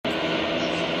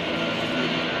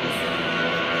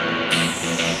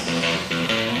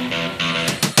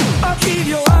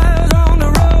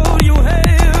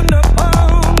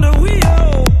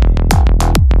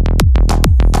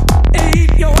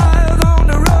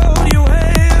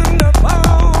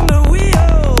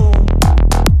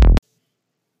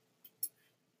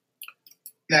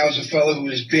now as a fellow who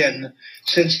has been,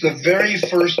 since the very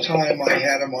first time I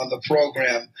had him on the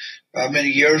program many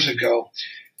years ago,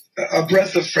 a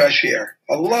breath of fresh air.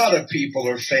 A lot of people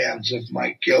are fans of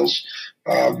Mike Gills.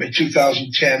 In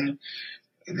 2010,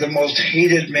 the most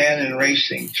hated man in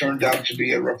racing turned out to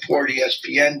be a report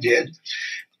ESPN did.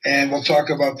 And we'll talk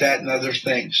about that and other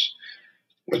things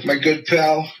with my good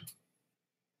pal,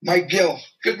 Mike Gill.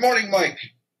 Good morning, Mike.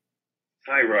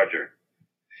 Hi, Roger.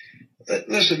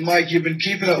 Listen, Mike, you've been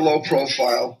keeping it low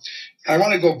profile. I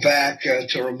want to go back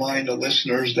to remind the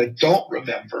listeners that don't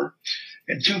remember.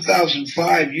 In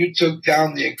 2005, you took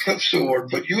down the Eclipse Award,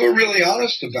 but you were really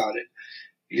honest about it.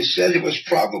 You said it was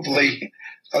probably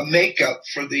a makeup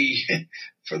for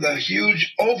the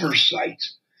huge oversight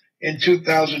in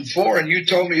 2004, and you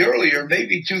told me earlier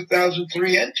maybe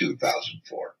 2003 and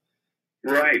 2004.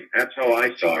 Right, that's how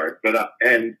I saw it. But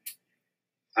and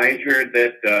I heard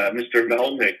that Mr.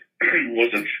 Melnick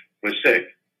was sick,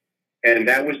 and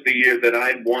that was the year that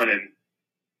I'd won,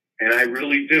 and I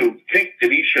really do think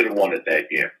that he should have won it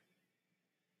that year.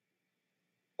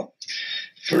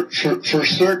 For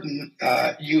certain,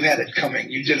 you had it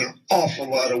coming. You did an awful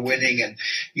lot of winning, and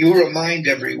you remind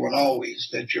everyone always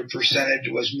that your percentage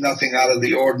was nothing out of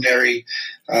the ordinary,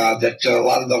 that a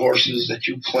lot of the horses that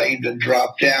you claimed and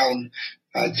dropped down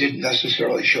didn't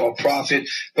necessarily show a profit.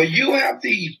 But you have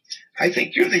I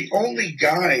think you're the only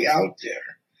guy out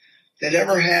there that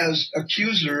ever has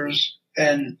accusers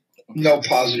and no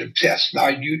positive tests. Now,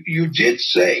 you did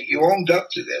say, you owned up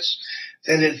to this,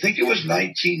 that I think it was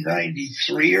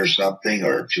 1993 or something,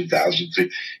 or 2003.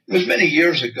 It was many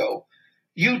years ago.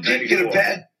 You did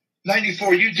 94.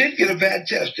 94. You did get a bad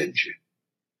test, didn't you?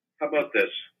 How about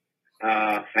this?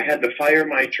 I had to fire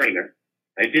my trainer.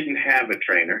 I didn't have a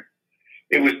trainer.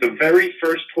 It was the very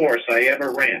first horse I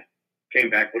ever ran. Came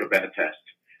back with a bad test.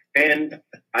 And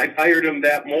I fired him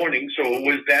that morning, so it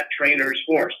was that trainer's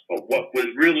horse. But what was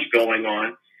really going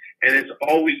on, and it's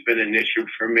always been an issue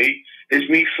for me, is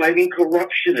me fighting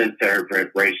corruption in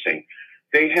thoroughbred racing.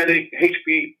 They had a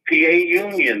HPPA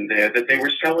union there that they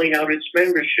were selling out its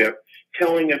membership,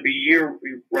 telling them a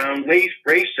year-round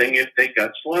racing if they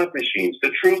got slot machines.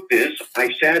 The truth is, I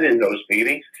sat in those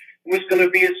meetings. It was going to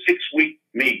be a 6-week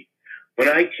meet. When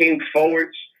I came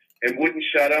forwards and wouldn't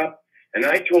shut up, and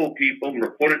I told people,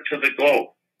 report it to the Globe,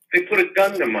 they put a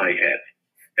gun to my head,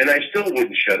 and I still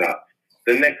wouldn't shut up.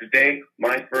 The next day,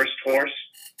 my first horse,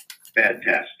 bad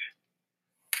test.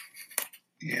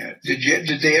 Yeah.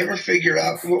 Did they ever figure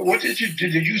out, what did you do?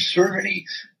 Did you serve any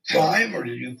time, or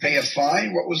did you pay a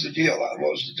fine? What was the deal? What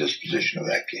was the disposition of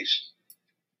that case?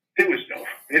 There was no.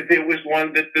 There was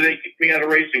one that they kicked me out of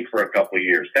racing for a couple of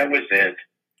years. That was it.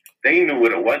 They knew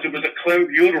what it was. It was a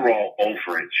clenbuterol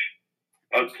overage.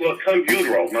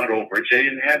 Clenbuterol, not overage. They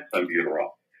didn't have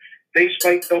clenbuterol. They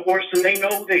spiked the horse, and they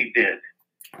know they did.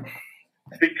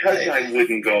 Because I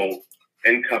wouldn't go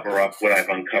and cover up what I've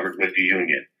uncovered with the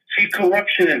union. See,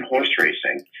 corruption in horse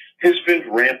racing has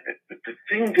been rampant, but the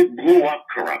thing that blew up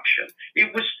corruption,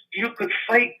 you could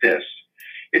fight this.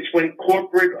 It's when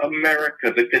corporate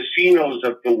America, the casinos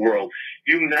of the world,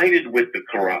 united with the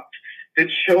corrupt, that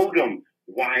showed them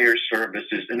wire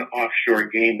services and offshore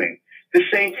gaming. The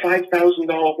same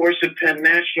 $5,000 horse at Penn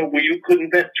National where you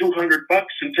couldn't bet $200,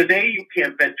 and today you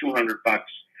can't bet $200.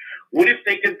 What if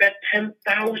they could bet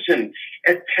 10,000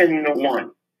 at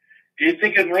 10-1? Do you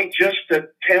think it might just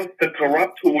tempt the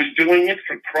corrupt who was doing it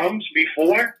for crumbs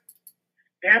before?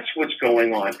 That's what's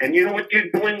going on. And you know what they're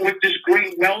doing with this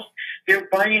great wealth? They're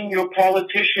buying your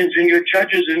politicians and your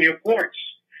judges and your courts.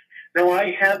 Now,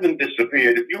 I haven't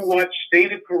disappeared. If you watch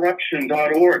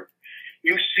stateofcorruption.org,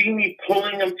 you see me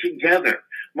pulling them together.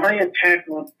 My attack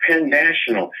on Penn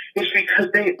National is because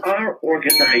they are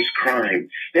organized crime,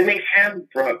 and they have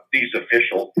brought these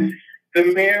officials.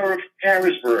 The mayor of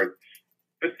Harrisburg,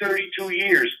 for 32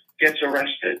 years, gets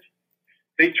arrested.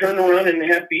 They turn around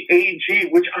and have the AG,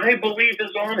 which I believe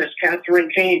is honest,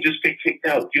 Catherine Kane, just get kicked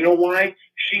out. You know why?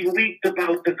 She leaked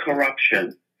about the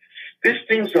corruption. This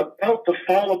thing's about to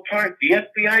fall apart. The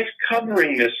FBI's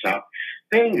covering this up.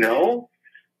 They know.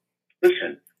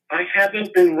 Listen, I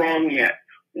haven't been wrong yet.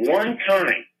 One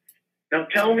time. Now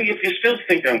tell me if you still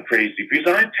think I'm crazy,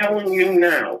 because I'm telling you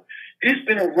now, there's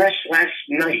been arrest last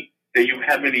night that you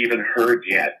haven't even heard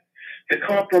yet. The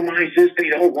compromise is they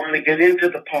don't want to get into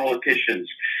the politicians.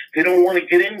 They don't want to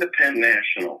get into Penn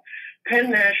National.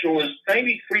 Penn National is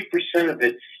 93% of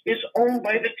it is owned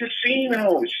by the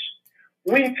casinos.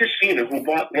 Wynn Casino, who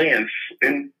bought land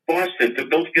in Boston to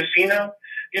build a casino,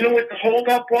 you know what the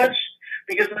holdup was?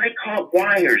 Because I caught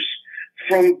wires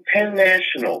from Penn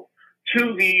National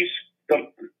to the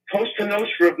Costa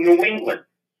Nostra of New England.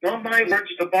 Not my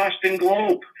words, the Boston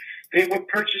Globe. They were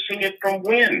purchasing it from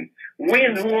Wynn.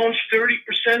 Wynn, who owns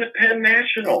 30% of Penn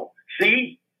National.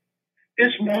 See?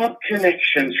 There's mob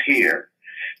connections here.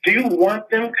 Do you want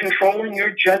them controlling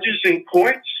your judges in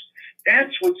courts?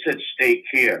 That's what's at stake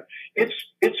here.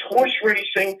 It's horse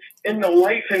racing and the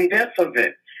life and death of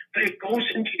it. But it goes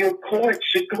into your courts.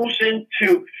 It goes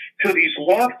into these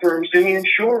law firms and the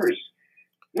insurers.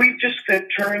 We just got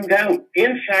turned out,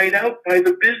 inside out, by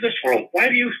the business world. Why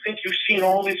do you think you've seen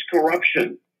all this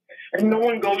corruption? And no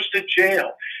one goes to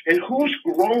jail. And who's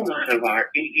grown out of our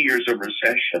 8 years of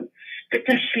recession? The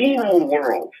casino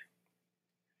world.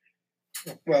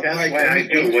 Well, that's Mike, why I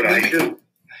do what I do.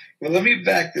 Well, let me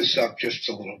back this up just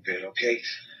a little bit, okay?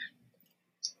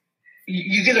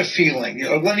 You get a feeling.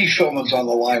 Lenny Shulman's on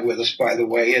the line with us, by the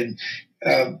way, and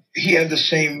he had the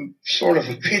same sort of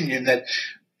opinion that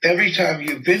every time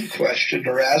you've been questioned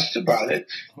or asked about it,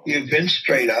 you've been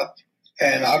straight up,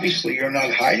 and obviously you're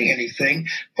not hiding anything.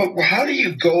 But how do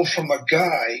you go from a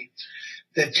guy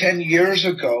that 10 years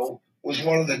ago was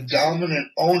one of the dominant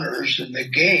owners in the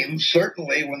game,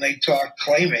 certainly when they talk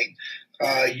claiming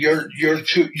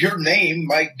your name,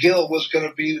 Mike Gill, was going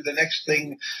to be the next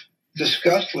thing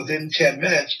discussed within 10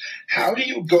 minutes. How do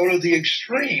you go to the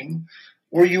extreme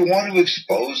where you want to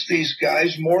expose these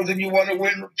guys more than you want to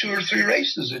win 2 or 3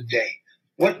 races a day?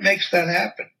 What makes that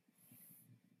happen?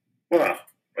 Well,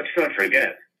 let's not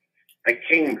forget, I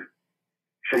came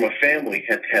from a family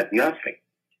that had nothing.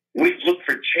 We looked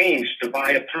for change to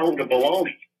buy a pound of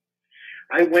bologna.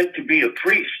 I went to be a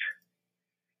priest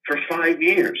for 5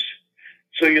 years.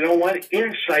 So you know what?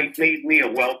 Insight made me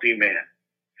a wealthy man.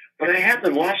 But I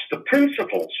haven't lost the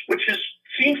principles, which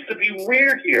seems to be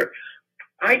rare here.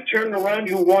 I turned around,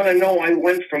 you want to know, I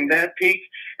went from that peak,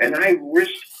 and I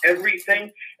risked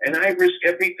everything, and I risk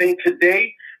everything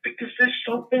today because there's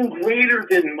something greater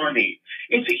than money.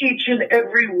 It's each and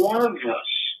every one of us.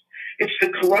 It's the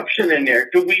corruption in there.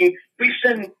 We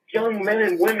send young men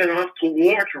and women off to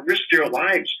war to risk their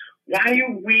lives. Why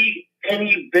are we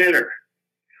any better?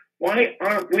 Why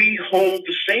aren't we hold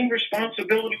the same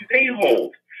responsibility they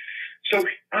hold? So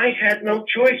I had no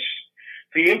choice.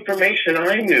 The information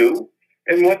I knew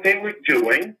and what they were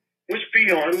doing was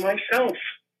beyond myself.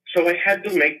 So I had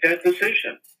to make that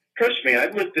decision. Trust me,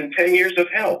 I've lived in 10 years of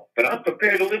hell, but I'm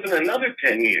prepared to live in another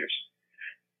 10 years.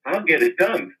 I'll get it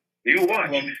done. You watch.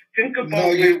 Well, think about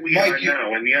where we are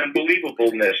now and the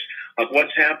unbelievableness of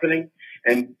what's happening.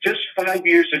 And just 5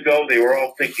 years ago, they were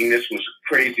all thinking this was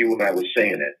crazy when I was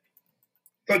saying it.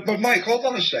 But Mike, hold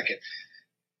on a second.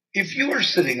 If you were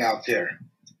sitting out there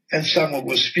and someone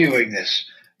was spewing this,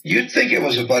 you'd think it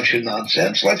was a bunch of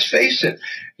nonsense. Let's face it.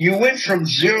 You went from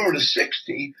 0 to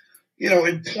 60, in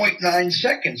 0.9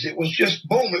 seconds. It was just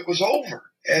boom. It was over.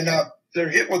 And they're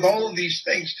hit with all of these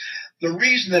things. The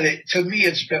reason that to me,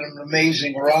 it's been an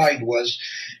amazing ride was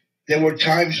there were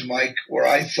times, Mike, where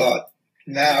I thought,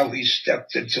 now he's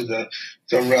stepped into the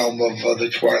realm of the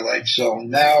Twilight Zone.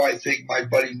 Now I think my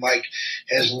buddy Mike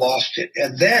has lost it.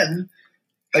 And then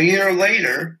a year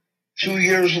later, 2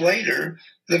 years later,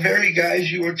 the very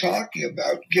guys you were talking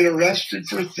about get arrested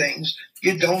for things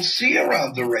you don't see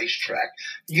around the racetrack.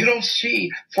 You don't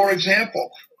see, for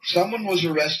example, someone was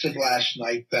arrested last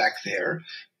night back there.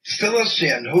 Fill us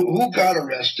in. Who got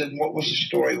arrested and what was the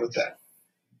story with that?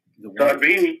 Todd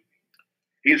Beanie.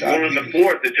 He's one of the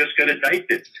 4 that just got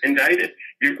indicted.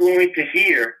 You're going to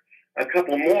hear a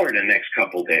couple more in the next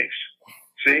couple days.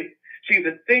 See,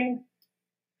 the thing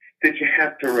that you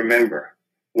have to remember,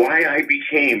 why I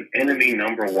became enemy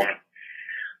number 1.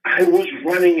 I was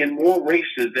running in more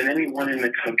races than anyone in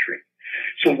the country.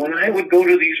 So when I would go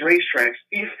to these racetracks,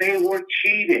 if they were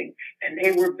cheating and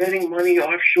they were betting money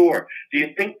offshore, do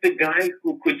you think the guy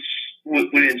who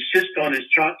would insist on his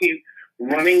jockey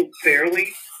running fairly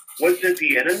wasn't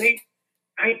the enemy?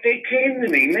 They came to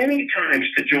me many times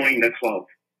to join the club,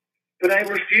 but I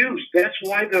refused. That's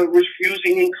why they were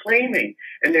refusing and claiming.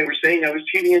 And they were saying I was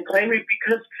cheating and claiming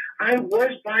because I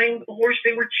was buying the horse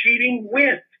they were cheating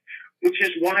with, which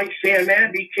is why Sam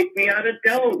Abbey kicked me out of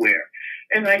Delaware.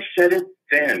 And I said it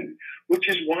then, which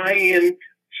is why in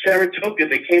Saratoga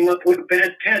they came up with a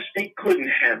bad test. They couldn't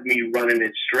have me running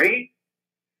it straight.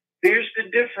 There's the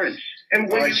difference.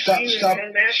 And when you see it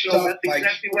in National, that's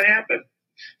exactly what happened.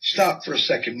 Stop for a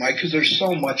second, Mike, because there's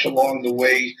so much along the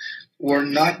way we're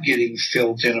not getting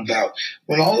filled in about.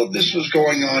 When all of this was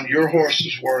going on, your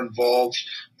horses were involved.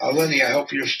 Lenny, I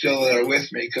hope you're still there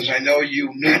with me because I know you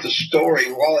knew the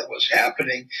story while it was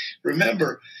happening.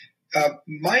 Remember,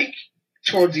 Mike,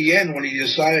 toward the end when he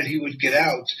decided he would get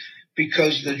out,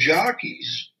 because the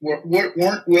jockeys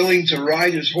weren't willing to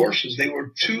ride his horses. They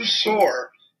were too sore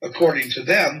according to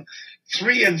them.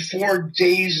 3 and 4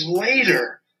 days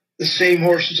later, the same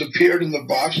horses appeared in the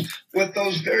box with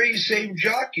those very same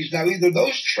jockeys. Now, either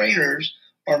those trainers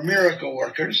are miracle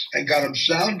workers and got them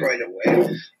sound right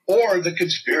away, or the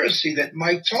conspiracy that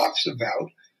Mike talks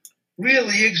about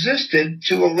really existed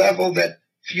to a level that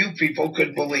few people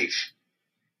could believe.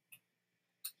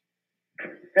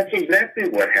 That's exactly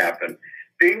what happened.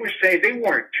 They were saying they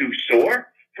weren't too sore.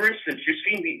 For instance, you've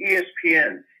seen the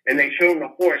ESPN, and they showed the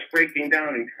horse breaking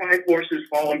down and 5 horses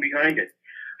falling behind it.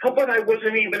 How about I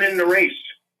wasn't even in the race?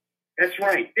 That's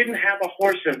right. Didn't have a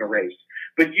horse in the race.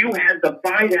 But you had to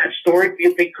buy that story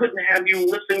because they couldn't have you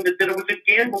listen that it was a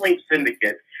gambling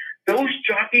syndicate. Those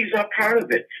jockeys are part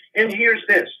of it. And here's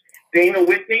this. Dana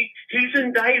Whitney, he's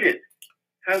indicted.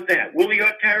 How's that? Willie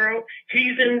Otero,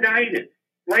 he's indicted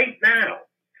right now.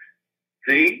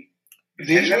 See?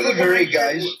 These are the very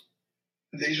guys,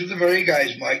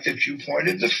 Mike, that you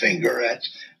pointed the finger at.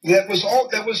 That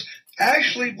was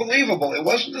actually believable. It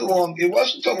wasn't a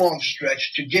long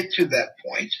stretch to get to that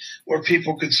point where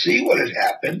people could see what had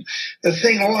happened. The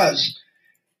thing was,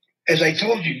 as I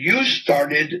told you, you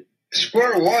started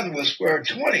square one was square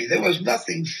 20. There was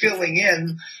nothing filling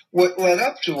in what led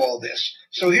up to all this.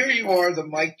 So here you are, the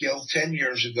Mike Gill, 10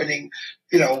 years ago, winning,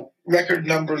 record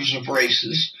numbers of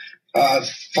races,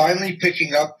 finally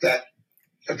picking up that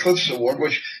Eclipse Award,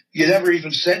 which you never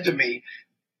even said to me.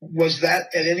 Was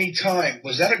that at any time,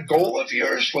 was that a goal of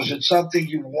yours? Was it something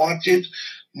you wanted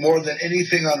more than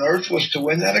anything on earth, was to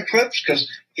win that Eclipse? Because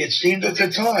it seemed at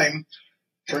the time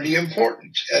pretty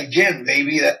important. Again,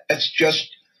 maybe that's just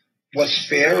what's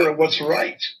fair or what's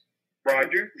right.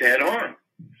 Roger, dead on.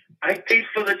 I paid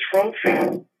for the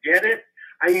trophy. Get it?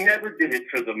 I never did it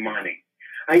for the money.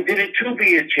 I did it to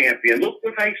be a champion. Look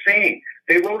what I'm saying.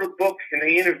 They wrote a book and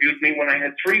they interviewed me when I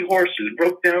had 3 horses,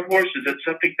 broke down horses at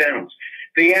Suffolk Downs.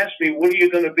 They asked me, what are you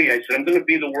going to be? I said, I'm going to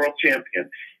be the world champion.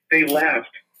 They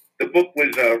laughed. The book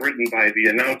was written by the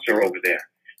announcer over there.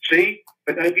 See?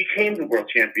 But I became the world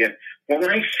champion. When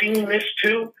I seen this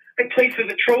too, I played for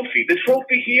the trophy. The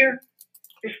trophy here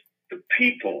is the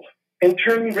people and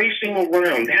turn racing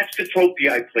around. That's the trophy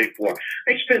I play for.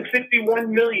 I spent $51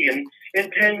 million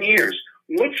in 10 years.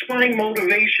 What's my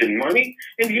motivation? Money?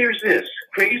 And here's this.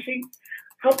 Crazy?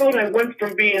 How about I went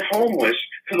from being homeless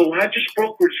to the largest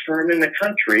brokerage firm in the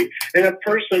country and a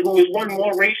person who has won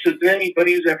more races than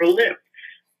anybody who's ever lived?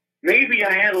 Maybe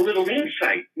I had a little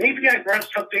insight. Maybe I brought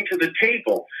something to the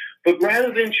table. But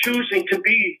rather than choosing to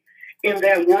be in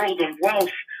that world of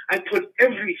wealth, I put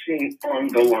everything on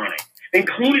the line,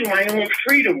 including my own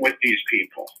freedom with these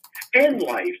people and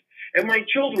life and my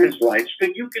children's lives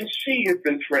that you can see have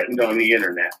been threatened on the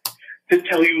internet, to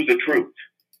tell you the truth.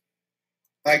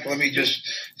 Mike, let me just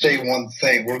say one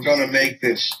thing. We're going to make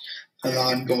this an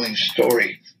ongoing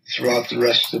story throughout the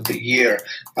rest of the year.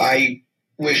 I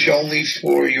wish only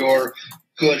for your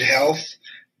good health.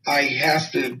 I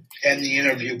have to end the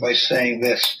interview by saying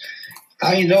this.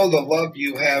 I know the love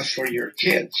you have for your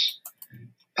kids.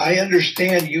 I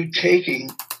understand you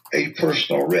taking a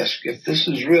personal risk. If this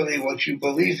is really what you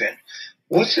believe in,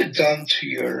 what's it done to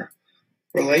your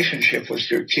relationship with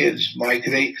your kids, Mike?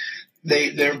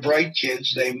 They're bright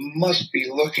kids. They must be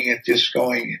looking at this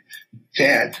going,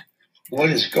 Dad, what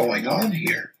is going on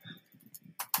here?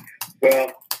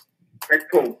 Well, I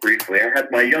told briefly, I had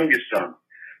my youngest son,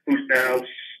 who's now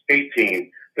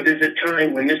 18. But there's a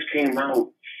time when this came out,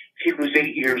 he was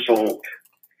 8 years old.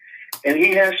 And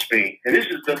he asked me, and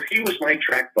he was my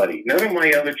track buddy. None of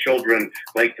my other children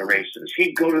liked the races.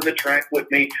 He'd go to the track with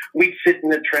me. We'd sit in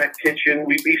the track kitchen.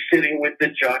 We'd be sitting with the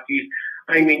jockeys.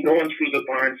 I mean, going through the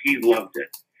barn. He loved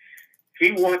it.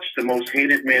 He watched The Most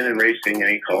Hated Man in Racing, and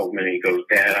he called me and he goes,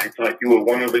 Dad, I thought you were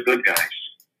one of the good guys.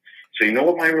 So you know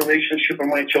what my relationship with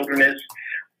my children is?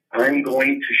 I'm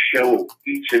going to show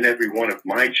each and every one of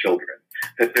my children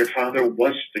that their father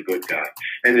was the good guy.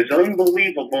 And as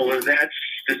unbelievable as that's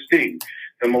to see,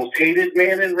 the most hated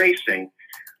man in racing,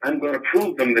 I'm going to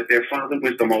prove them that their father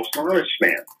was the most honest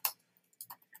man.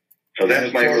 So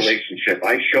that's my relationship.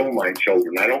 I show my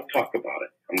children. I don't talk about it.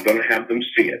 I'm going to have them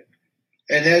see it.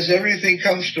 And as everything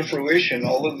comes to fruition,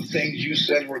 all of the things you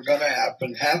said were going to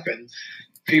happen.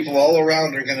 People all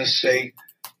around are going to say,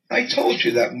 I told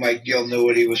you that Mike Gill knew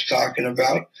what he was talking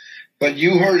about. But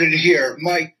you heard it here.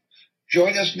 Mike,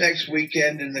 join us next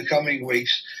weekend in the coming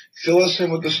weeks. Fill us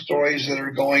in with the stories that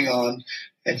are going on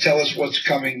and tell us what's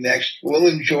coming next. We'll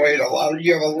enjoy it.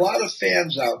 You have a lot of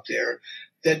fans out there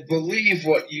that believe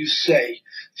what you say.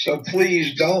 So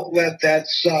please don't let that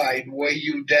side weigh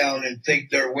you down and think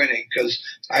they're winning, because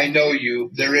I know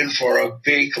they're in for a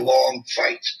big, long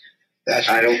fight.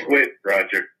 I don't quit,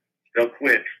 Roger. they'll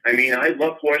quit. I mean, I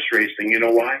love horse racing. You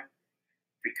know why?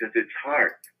 Because it's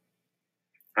hard.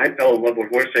 I fell in love with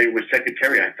horse racing with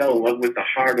Secretary. I fell in love with the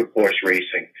heart of horse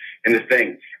racing and the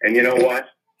thing. And you know what?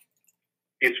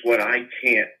 It's what I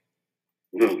can't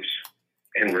lose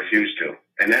and refuse to.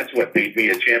 And that's what made me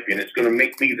a champion. It's going to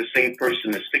make me the same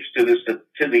person that sticks to this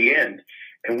to the end.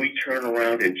 And we turn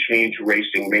around and change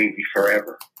racing maybe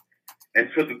forever and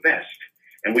for the best.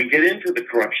 And we get into the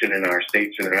corruption in our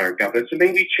states and in our governments and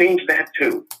maybe change that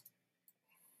too.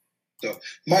 So,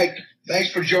 Mike,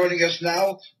 thanks for joining us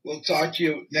now. We'll talk to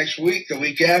you next week, the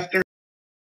week after.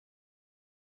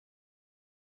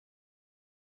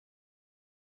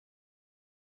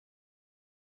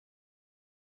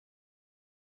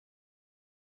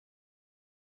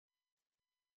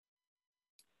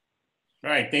 All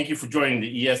right, thank you for joining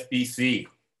the ESBC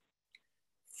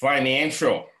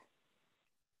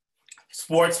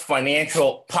Sports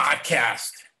Financial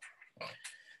Podcast.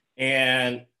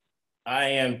 And I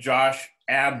am Josh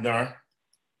Abner,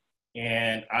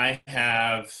 and I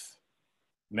have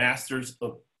Masters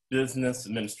of Business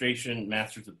Administration,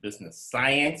 Masters of Business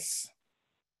Science,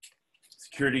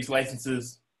 securities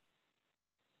licenses.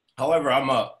 However,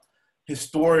 I'm a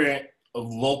historian of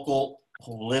local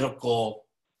political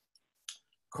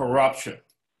corruption.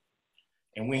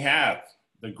 And we have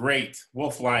the great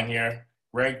Wolf line here,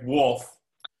 Greg Wolf,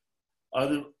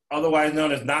 otherwise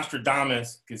known as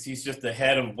Nostradamus, because he's just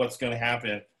ahead of what's going to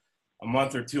happen a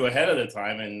month or two ahead of the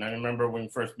time. And I remember when we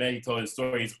first met, he told his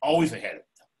story. He's always ahead of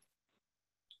the time.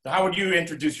 So how would you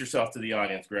introduce yourself to the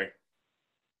audience, Greg?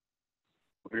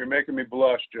 Well, you're making me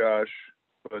blush, Josh,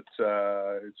 but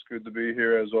it's good to be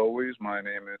here as always. My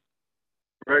name is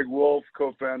Greg Wolf,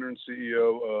 co-founder and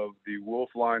CEO of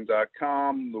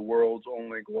thewolfline.com, the world's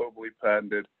only globally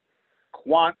patented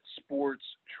quant sports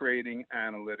trading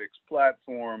analytics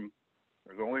platform.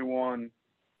 There's only one,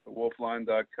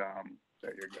 thewolfline.com.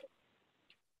 There you go.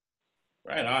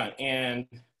 Right on. And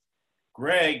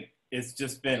Greg has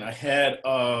just been ahead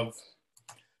of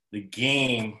the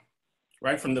game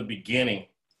right from the beginning.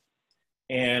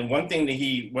 And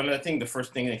the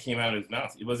first thing that came out of his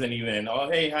mouth, it wasn't even, oh,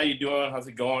 hey, how you doing? How's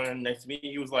it going? Nice to meet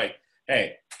you. He was like,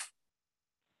 hey,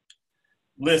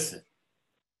 listen,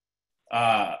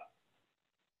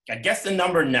 I guess the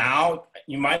number now,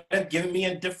 you might have given me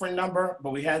a different number,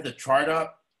 but we had the chart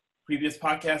up previous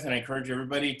podcast, and I encourage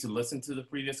everybody to listen to the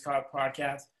previous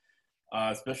podcast,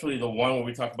 especially the one where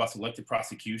we talk about selective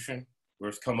prosecution, where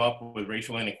it's come up with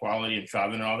racial inequality and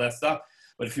Chauvin and all that stuff.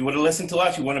 But if you would have listened to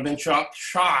us, you wouldn't have been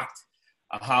shocked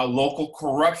at how local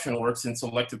corruption works in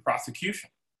selective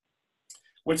prosecution,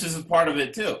 which is a part of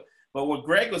it too. But what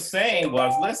Greg was saying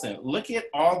was, listen, look at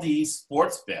all these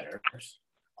sports bettors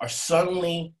are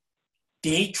suddenly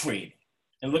day trading.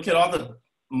 And look at all the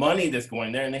money that's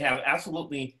going there, and they have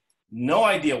absolutely no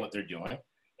idea what they're doing.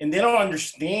 And they don't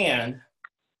understand.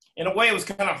 In a way, it was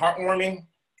kind of heartwarming,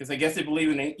 because I guess they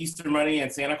believe in Easter money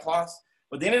and Santa Claus.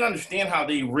 But they didn't understand how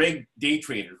they rig day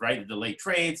traders, right? The delay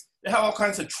trades. They have all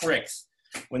kinds of tricks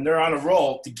when they're on a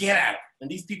roll to get at them. And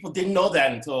these people didn't know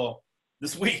that until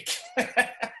this week.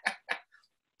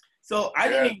 So I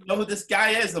didn't even know who this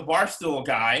guy is, the Barstool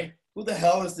guy. Who the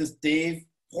hell is this Dave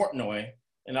Portnoy?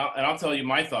 And I'll tell you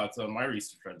my thoughts on my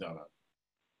research I've done on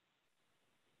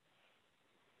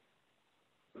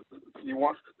it. You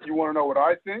want to know what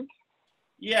I think?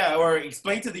 Yeah, or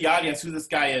explain to the audience who this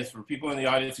guy is, for people in the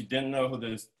audience who didn't know who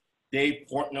this Dave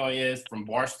Portnoy is from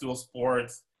Barstool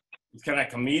Sports. He's kind of a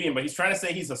comedian, but he's trying to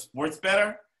say he's a sports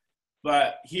bettor.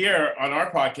 But here on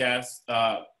our podcast,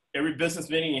 every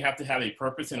business meeting, you have to have a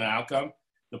purpose and an outcome.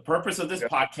 The purpose of this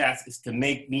podcast is to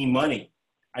make me money.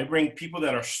 I bring people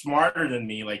that are smarter than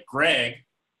me, like Greg.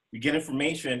 We get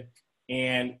information,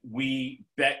 and we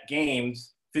bet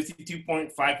games.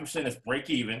 52.5% is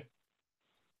break even.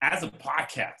 As a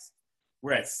podcast,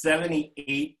 we're at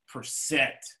 78%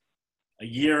 a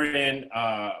year in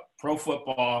pro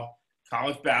football,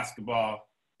 college basketball,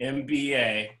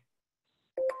 NBA,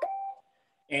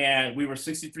 and we were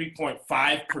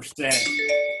 63.5%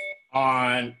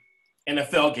 on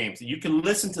NFL games. And you can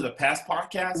listen to the past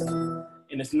podcasts,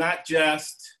 and it's not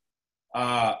just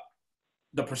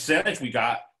the percentage we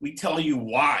got. We tell you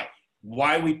why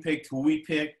we picked who we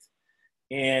picked,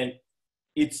 and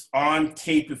it's on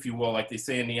tape, if you will, like they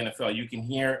say in the NFL. You can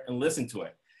hear and listen to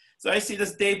it. So I see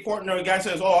this Dave Portnoy guy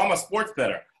says, oh, I'm a sports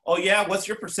bettor. Oh, yeah? What's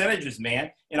your percentages, man?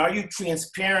 And are you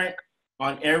transparent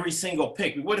on every single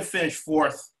pick? We would have finished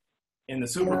fourth in the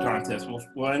Super Contest.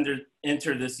 We'll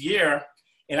enter this year.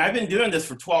 And I've been doing this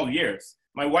for 12 years.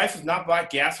 My wife has not bought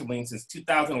gasoline since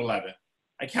 2011.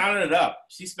 I counted it up.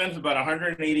 She spends about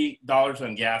 $180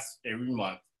 on gas every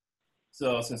month.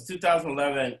 So since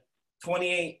 2011,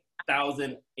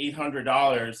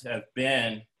 $28,800 have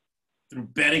been through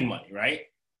betting money, right?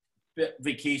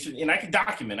 Vacation, and I can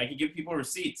document. I can give people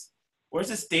receipts. Where's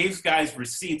this Dave's guy's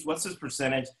receipts? What's his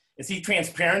percentage? Is he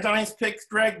transparent on his picks,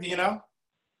 Greg? Do you know?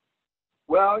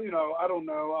 Well, I don't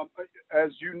know.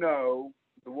 As you know,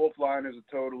 the Wolf Line is a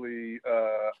totally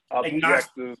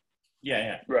objective.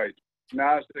 Yeah. Right.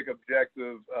 Agnostic,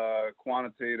 objective,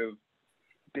 quantitative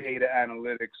data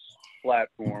analytics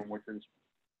platform, which is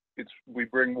we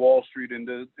bring Wall Street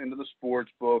into the sports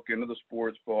book, into the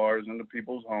sports bars, into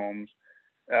people's homes,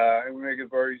 and we make it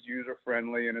very user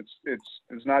friendly. And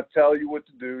it's not tell you what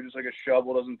to do, just like a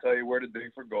shovel doesn't tell you where to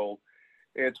dig for gold.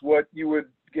 It's what you would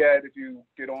get if you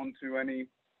get onto any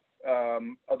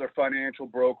other financial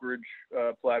brokerage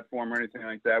platform or anything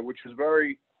like that, which is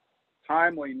very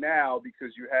timely now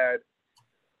because you had,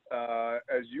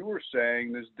 as you were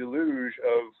saying, this deluge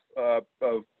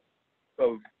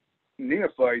of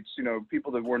neophytes,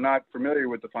 people that were not familiar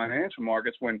with the financial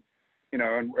markets when,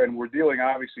 and we're dealing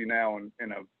obviously now in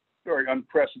a very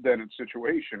unprecedented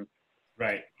situation.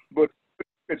 Right. But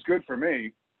it's good for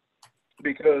me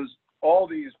because all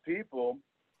these people,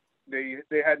 they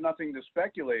had nothing to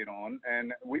speculate on.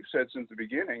 And we've said since the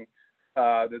beginning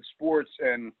that sports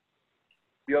and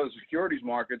the other securities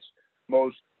markets,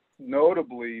 most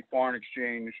notably foreign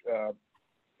exchange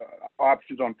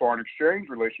options on foreign exchange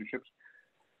relationships,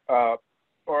 are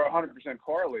 100%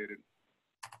 correlated.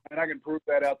 And I can prove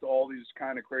that out to all these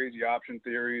kind of crazy option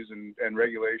theories and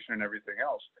regulation and everything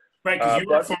else. Right, because you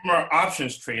were a former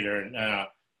options trader and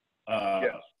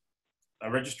yes. A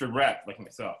registered rep like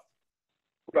myself.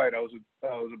 Right, I was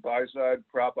a buy-side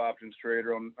prop options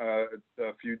trader on a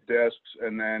few desks,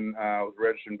 and then I was a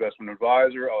registered investment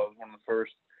advisor. I was one of the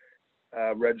first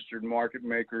registered market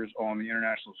makers on the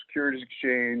International Securities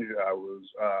Exchange. I was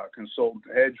a consultant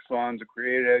to hedge funds. I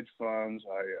created hedge funds.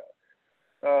 I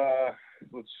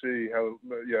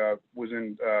was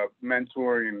in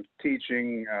mentoring and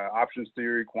teaching options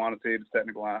theory, quantitative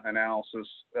technical analysis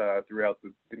throughout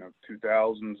the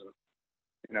 2000s.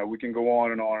 We can go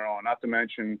on and on and on. Not to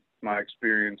mention my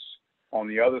experience on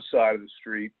the other side of the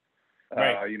street,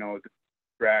 right. At the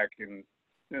track and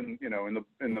in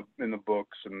the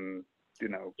books and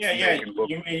Yeah.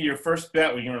 You made your first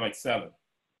bet when you were like 7.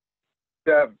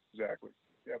 7, exactly.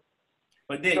 Yep.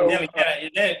 But then,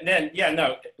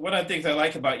 one of the things I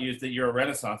like about you is that you're a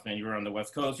Renaissance man. You were on the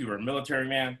West Coast. You were a military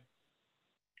man.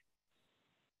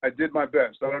 I did my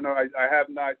best. I don't know. I have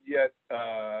not yet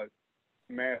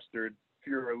mastered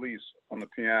Pure Release on the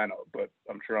piano, but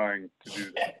I'm trying to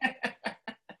do that.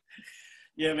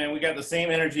 Yeah, man, we got the same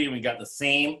energy. We got the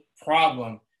same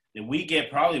problem that we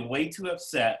get probably way too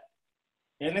upset.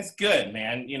 And it's good,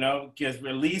 man, because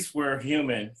at least we're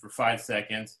human for 5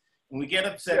 seconds. And we get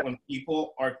upset when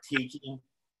people are taking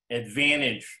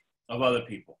advantage of other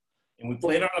people. And we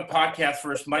played on a podcast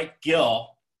first, Mike Gill.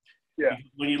 Yeah.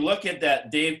 When you look at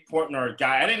that Dave Portnoy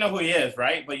guy, I didn't know who he is,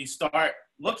 right? But you start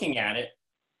looking at it.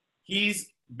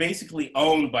 He's basically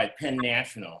owned by Penn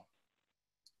National,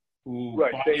 who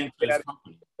bought into his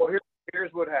company. Well,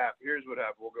 here's what happened.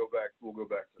 We'll go back to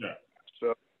that.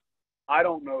 So I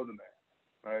don't know the man,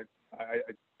 right? I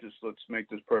just, let's make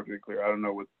this perfectly clear. I don't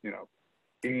know what,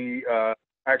 he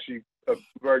actually, a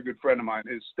very good friend of mine,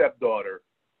 his stepdaughter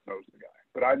knows the guy,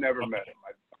 but I never met him.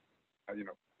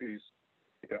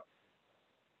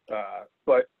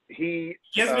 But he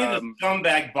gives me the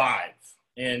scumbag vibes.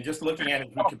 And just looking at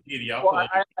his Wikipedia,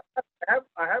 I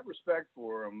have respect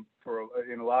for him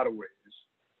in a lot of ways,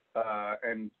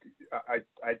 and I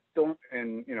don't.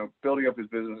 And building up his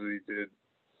business as he did,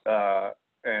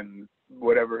 and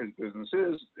whatever his business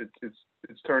is,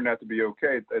 it's turned out to be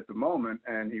okay at the moment.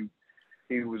 And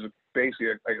he was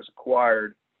basically, I guess,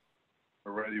 acquired,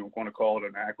 or whether you want to call it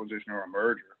an acquisition or a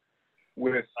merger,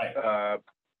 with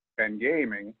Penn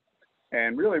Gaming.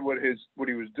 And really, what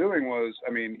he was doing was,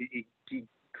 I mean, he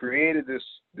created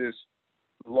this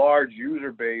large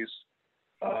user base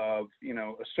of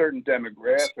a certain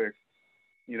demographic,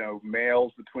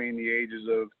 males between the ages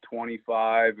of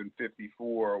 25 and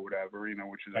 54 or whatever,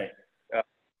 which is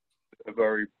a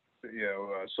very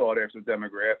sought after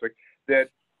demographic that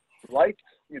liked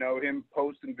him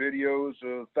posting videos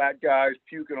of fat guys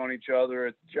puking on each other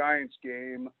at the Giants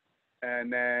game,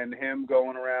 and then him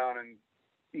going around and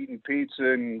eating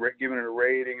pizza and giving it a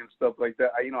rating and stuff like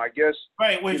that. I guess.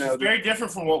 Right, which is very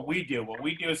different from what we do. What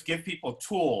we do is give people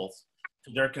tools.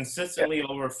 So they're consistently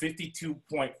over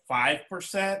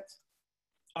 52.5%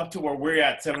 up to where we're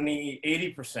at 70,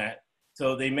 80%.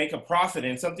 So they make a profit.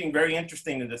 And something very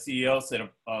interesting that the CEO said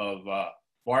of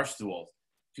Barstool.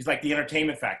 She's like the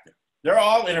entertainment factor. They're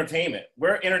all entertainment.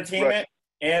 We're entertainment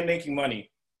and making money.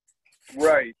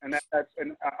 Right, and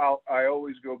I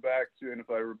always go back to, and if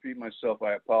I repeat myself,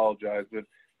 I apologize. But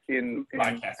in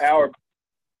our,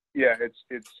 yeah,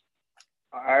 it's.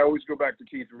 I always go back to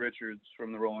Keith Richards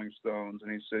from the Rolling Stones,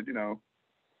 and he said, you know,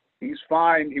 he's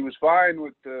fine. He was fine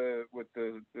with the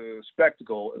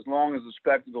spectacle as long as the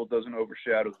spectacle doesn't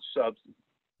overshadow the substance.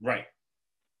 Right.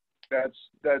 That's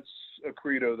a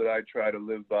credo that I try to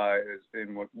live by. Is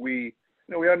in what we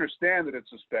understand that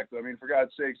it's a spectacle. I mean, for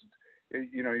God's sakes,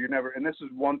 you know, you're never. And this is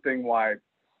one thing why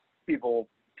people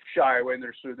shy away, and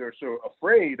they're so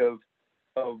afraid of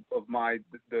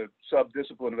the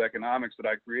sub-discipline of economics that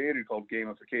I created called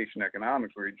gamification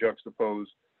economics, where you juxtapose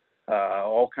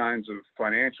all kinds of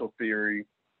financial theory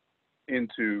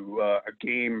into a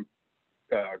game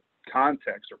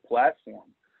context or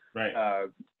platform. Right.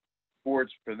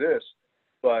 Sports for this,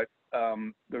 but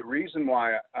the reason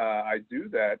why I do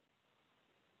that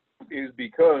is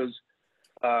because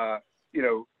you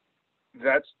know,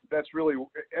 that's really,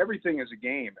 everything is a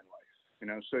game in life, you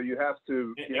know. So you have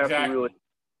to really.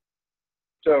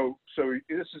 So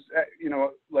this is, you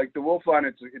know, like the Wolf Line.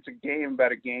 It's a game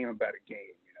about a game about a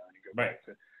game, you know, and you go back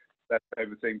to that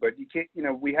type of thing. But you can't, you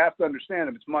know, we have to understand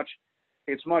that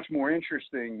it's much more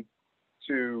interesting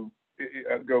to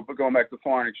going back to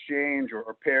foreign exchange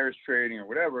or pairs trading or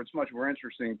whatever. It's much more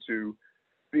interesting to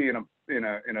be in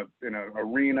an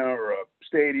arena or a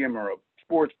stadium or a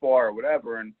sports bar or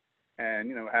whatever, and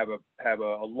you know, have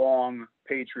a long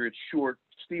Patriots, short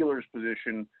Steelers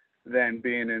position than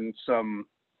being in some,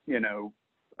 you know,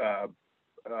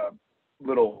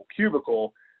 little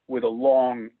cubicle with a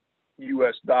long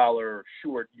U.S. dollar,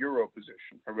 short euro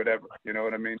position or whatever. You know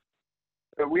what I mean?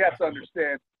 But we have to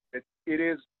understand it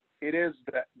is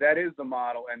that is the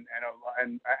model,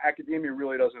 and academia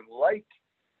really doesn't like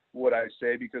what I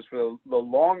say, because for the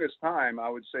longest time, I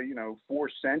would say, you know, 4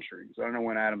 centuries. I don't know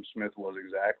when Adam Smith was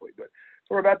exactly, but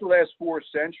for about the last 4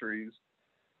 centuries,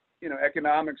 you know,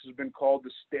 economics has been called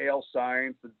the stale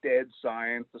science, the dead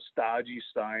science, the stodgy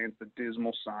science, the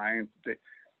dismal science.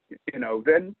 You know,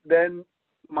 then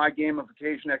my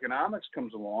gamification economics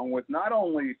comes along with not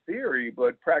only theory,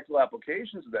 but practical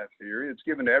applications of that theory. It's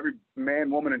given to every man,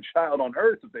 woman, and child on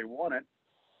earth if they want it.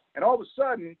 And all of a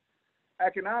sudden,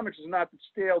 economics is not the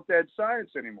stale, dead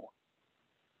science anymore.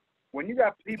 When you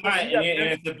got people,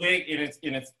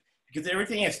 it's because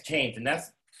everything has changed, and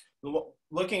that's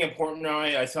looking at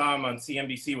Portnoy. I saw him on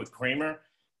CNBC with Kramer,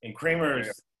 and Kramer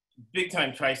is big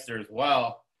time tryster as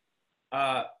well.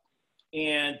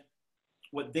 And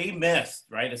what they missed,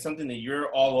 right, is something that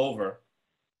you're all over,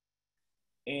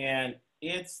 and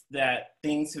it's that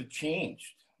things have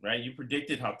changed, right? You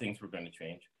predicted how things were going to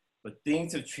change. But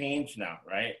things have changed now,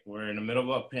 right? We're in the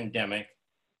middle of a pandemic.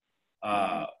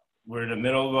 We're in the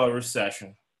middle of a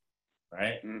recession,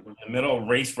 right? We're in the middle of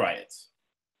race riots.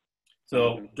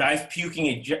 So guys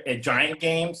puking at giant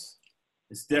games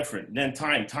is different than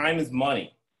time. Time is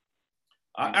money.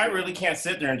 I really can't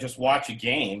sit there and just watch a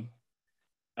game.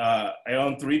 I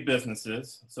own 3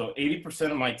 businesses. So 80%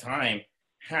 of my time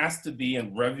has to be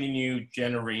in revenue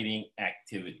generating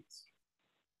activities.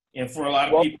 And for a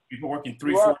lot of people working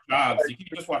 3-4 jobs, you can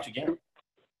just watch a game.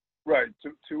 Right.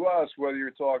 To us, whether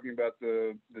you're talking about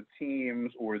the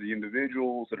teams or the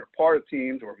individuals that are part of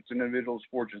teams, or if it's an individual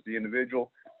sport, just the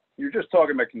individual, you're just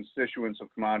talking about constituents of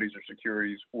commodities or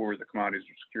securities, or the commodities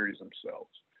or securities themselves.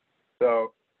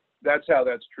 So that's how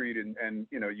that's treated. And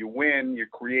you know, you win, you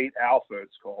create alpha,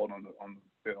 it's called on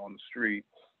the street,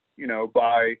 you know,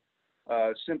 by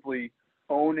simply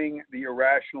owning the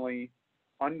irrationally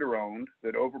underowned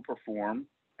that overperform,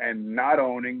 and not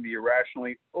owning the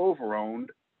irrationally overowned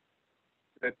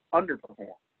that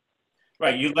underperform.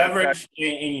 Right. You leverage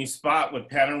and you spot with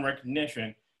pattern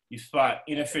recognition, you spot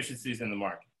inefficiencies in the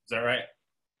market. Is that right?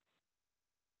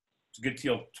 It's a good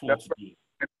tool to do.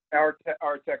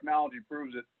 Our technology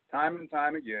proves it time and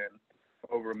time again,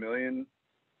 over 1 million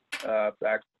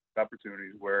back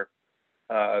opportunities where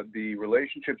the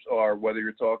relationships are, whether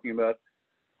you're talking about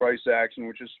price action,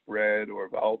 which is spread, or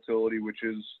volatility, which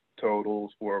is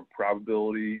totals, or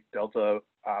probability delta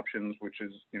options, which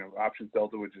is, you know, options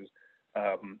delta, which is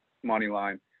money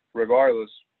line.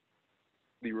 Regardless,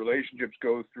 the relationships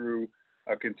go through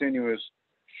a continuous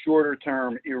shorter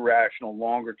term irrational,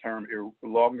 longer term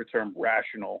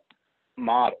rational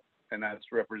model, and that's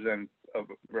representative of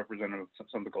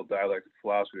something called dialectic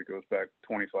philosophy that goes back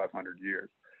 2,500 years.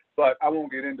 But I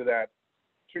won't get into that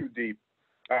too deep.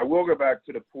 I will go back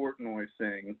to the Portnoy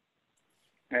thing.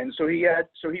 And so he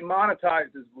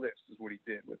monetized his list, is what he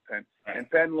did with Penn. Right. And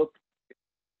Penn looked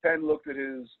at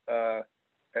his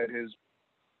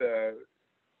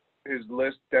his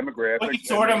list demographics. Well, he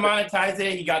sort of monetized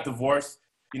it. He got divorced.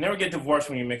 You never get divorced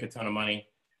when you make a ton of money.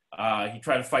 He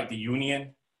tried to fight the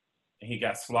union, and he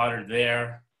got slaughtered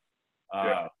there.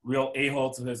 Real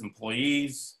a-hole to his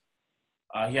employees.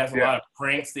 He has a lot of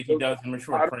pranks that he does,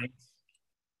 immature pranks.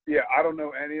 Yeah, I don't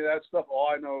know any of that stuff. All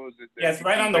I know is that it's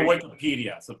right on the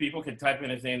Wikipedia, so people can type in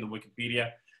his name to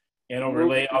Wikipedia, and it'll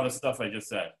relay all the stuff I just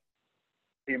said.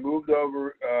 He moved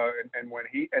over,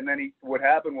 what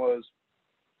happened was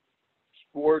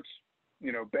sports,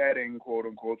 betting, quote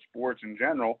unquote, sports in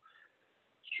general,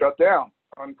 shut down,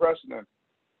 unprecedented.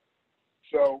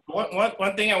 So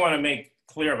one thing I want to make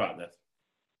clear about this,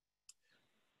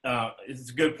 it's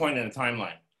a good point in the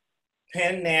timeline.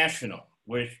 Penn National,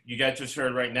 which you guys just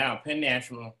heard right now, Penn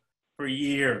National, for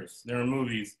years, their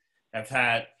movies have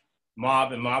had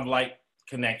mob and mob-like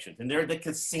connections, and they're the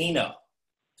casino.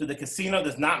 So the casino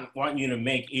does not want you to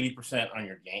make 80% on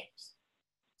your games.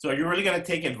 So are you really going to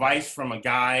take advice from a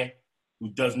guy who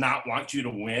does not want you to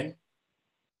win?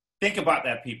 Think about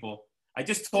that, people. I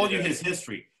just told you his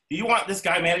history. Do you want this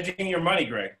guy managing your money,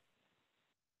 Greg?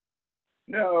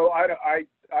 No, I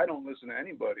don't listen to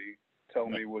anybody tell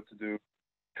me what to do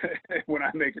when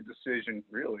I make a decision,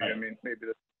 really. Right. I mean, maybe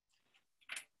that's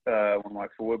one of my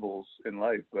foibles in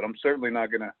life, but I'm certainly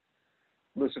not going to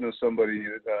listen to somebody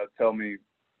tell me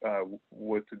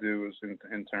what to do is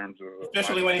in terms of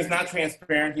especially when he's not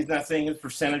transparent. He's not saying his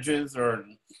percentages or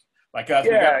like us.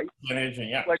 Yeah, percentage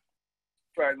and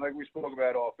like we spoke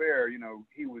about off air. He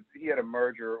had a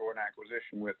merger or an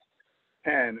acquisition with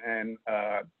Penn, and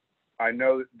I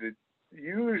know that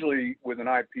usually with an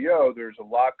IPO there's a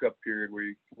lockup period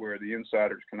where the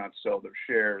insiders cannot sell their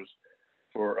shares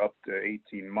for up to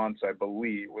 18 months, I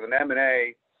believe. With an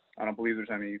M&A, I don't believe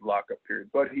there's any lockup period,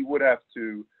 but he would have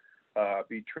to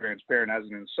be transparent as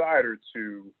an insider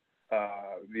to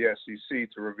the SEC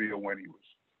to reveal when he was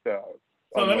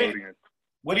unloading it.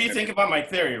 What do you think about my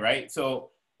theory, right?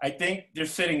 So I think they're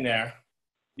sitting there.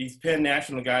 These Penn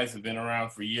National guys have been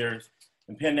around for years.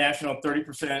 And Penn National,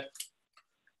 30%,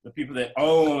 the people that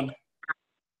own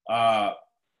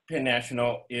Penn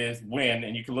National is Wynn.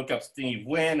 And you can look up Steve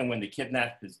Wynn and when they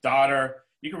kidnapped his daughter.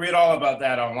 You can read all about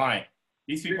that online.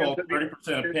 These people own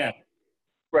 30% of Penn.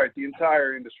 Right. The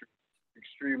entire industry is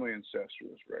extremely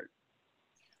incestuous, right?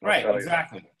 Right,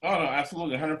 exactly. Oh, no,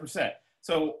 absolutely, 100%.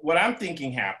 So what I'm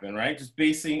thinking happened, right, just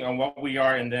basing on what we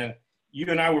are, and then you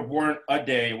and I were born a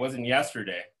day, it wasn't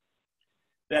yesterday,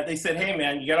 that they said, hey,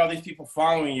 man, you got all these people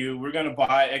following you. We're going to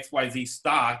buy XYZ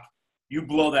stock. You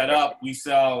blow that up, we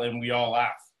sell, and we all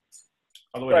laugh.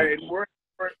 Right,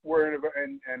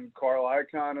 and Carl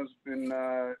Icahn has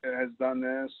done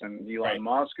this, and Elon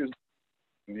Musk is,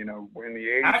 in the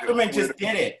age Ackerman just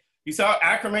did it. You saw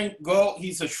Ackerman go,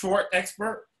 he's a short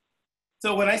expert.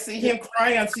 So when I see him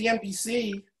cry on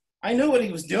CNBC, I knew what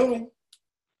he was doing.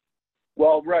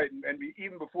 Well, right, and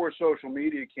even before social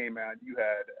media came out, you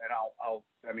had,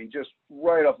 and just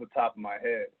right off the top of my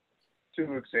head,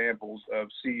 2 examples of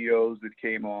CEOs that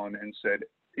came on and said,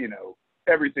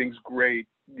 everything's great.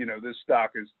 This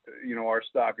stock is, our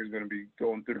stock is going to be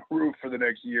going through the roof for the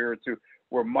next year or two.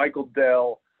 Where Michael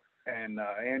Dell and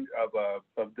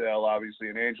of Dell, obviously,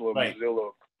 and Angelo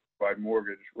Mozillo provide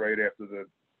mortgage right after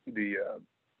the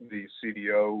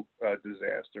CDO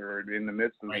disaster, or in the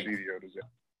midst of the CDO disaster.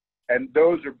 And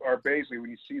those are basically,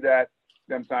 when you see that,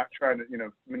 them trying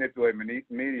to, manipulate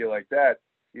media like that,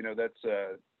 that's,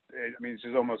 it's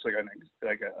just almost like an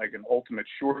ultimate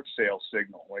short sale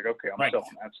signal. Like, okay, I'm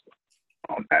selling that stuff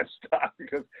on that stock,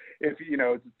 because if,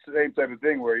 it's the same type of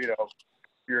thing where, if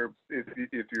you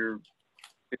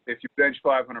bench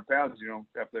 500 pounds, you don't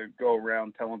have to go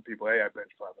around telling people, hey, I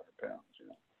bench 500 pounds,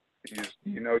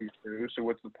 you do, so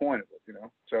what's the point of it,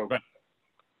 So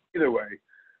either way,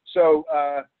 so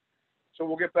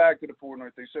we'll get back to the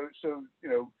Portnoy thing. So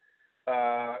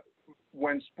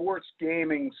when sports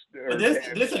gaming, this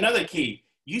is another key.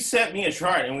 You sent me a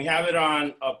chart, and we have it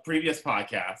on a previous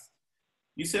podcast.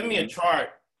 You sent me a chart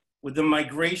with the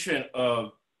migration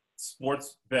of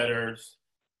sports bettors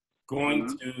going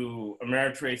to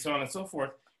Ameritrade, so on and so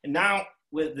forth. And now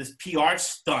with this PR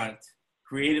stunt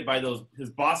created by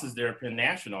his bosses there at Penn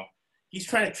National, he's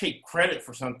trying to take credit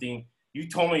for something you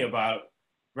told me about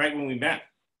right when we met.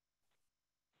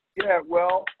 Yeah,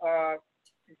 well,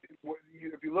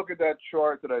 if you look at that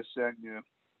chart that I sent you,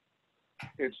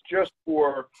 it's just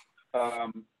for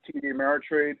TD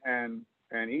Ameritrade and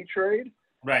E-Trade,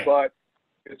 right? But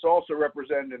it's also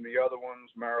represented in the other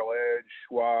ones: Merrill Edge,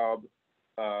 Schwab,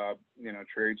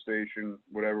 TradeStation,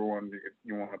 whatever one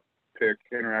you want to pick.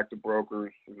 Interactive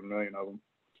Brokers, there's a million of them.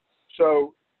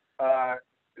 So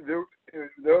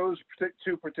those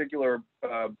 2 particular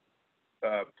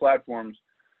platforms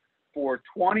for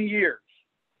 20 years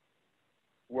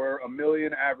were a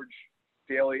million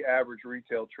daily average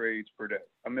retail trades per day.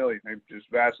 A million. They just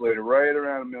vacillated right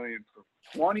around a million for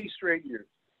 20 straight years.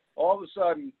 All of a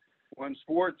sudden, when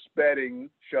sports betting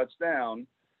shuts down,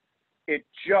 it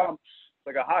jumps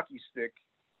like a hockey stick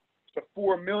to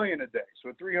 4 million a day. So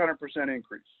a 300%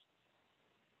 increase.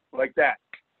 Like that.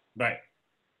 Right.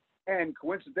 And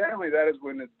coincidentally, that is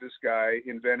when this guy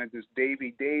invented this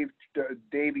Davy Day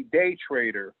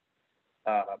Trader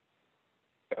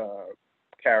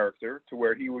character, to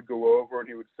where he would go over and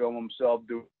he would film himself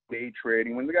doing day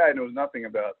trading when the guy knows nothing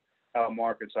about how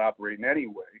markets operate in any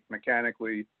way,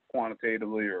 mechanically,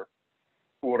 quantitatively, or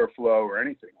order flow or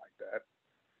anything like that.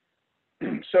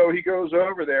 So he goes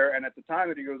over there, and at the time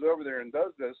that he goes over there and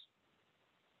does this,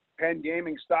 Penn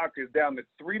Gaming stock is down to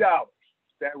 $3.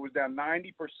 That was down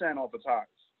 90% off its highs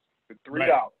to $3.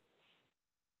 Right.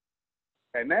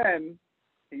 And then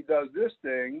he does this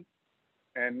thing,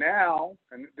 and now,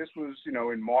 and this was,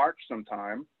 in March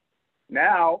sometime,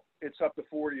 now it's up to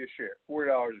 $40 a share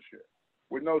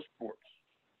with no sports.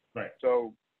 Right.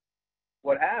 So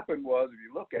what happened was, if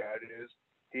you look at it, is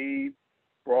he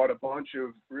brought a bunch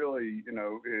of really,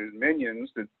 his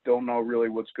minions that don't know really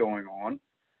what's going on.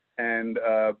 And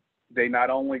they not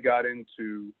only got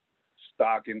into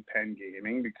stock in Penn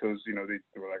Gaming because, they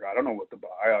were like, I don't know what to buy.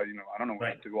 I don't know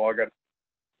what to do. All I got to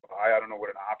buy, I don't know what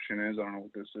an option is. I don't know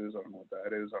what this is. I don't know what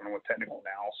that is. I don't know what technical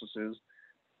analysis is.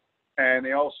 And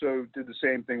they also did the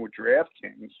same thing with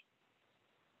DraftKings.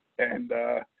 And,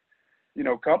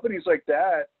 companies like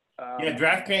that.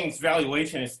 DraftKings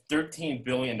valuation is $13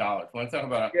 billion. When I talk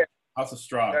about House of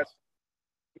Straws.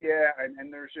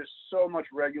 And there's just so much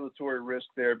regulatory risk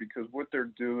there because what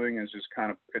they're doing is just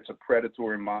it's a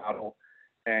predatory model.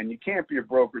 And you can't be a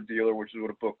broker-dealer, which is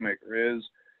what a bookmaker is,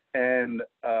 and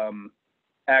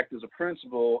act as a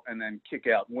principal and then kick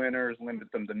out winners,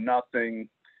 limit them to nothing,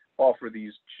 offer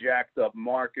these jacked-up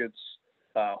markets,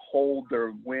 hold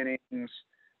their winnings,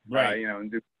 right?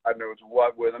 And do God knows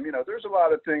what with them. There's a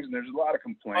lot of things, and there's a lot of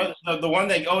complaints. The one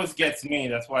that always gets me,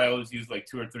 that's why I always use like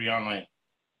 2 or 3 online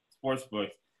sports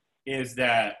books, is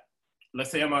that, let's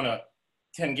say I'm on a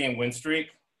 10-game win streak,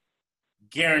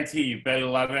 guarantee you bet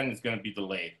 11 is going to be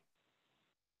delayed.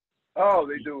 Oh,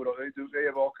 they do it. They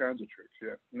have all kinds of tricks,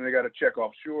 yeah. And they got to check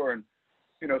offshore, and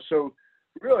so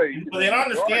really. What they don't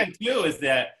understand too is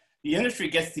that the industry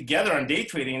gets together on day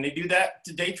trading, and they do that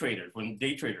to day traders when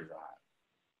day traders are hot.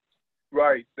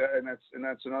 Right, and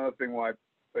that's another thing why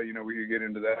we could get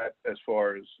into that as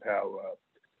far as how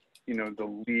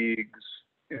the leagues.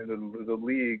 The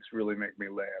leagues really make me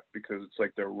laugh because it's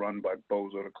like they're run by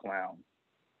Bozo the Clown.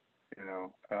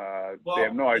 They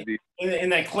have no idea. In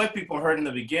that clip people heard in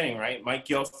the beginning, right? Mike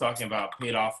Gill's talking about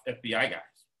paid off FBI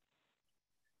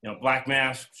guys. Black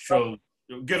Mask showed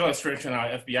a good illustration on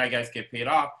how FBI guys get paid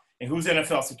off. And who's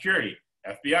NFL security?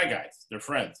 FBI guys. They're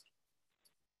friends.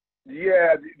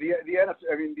 Yeah, the NFL.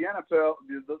 I mean, the NFL.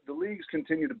 The leagues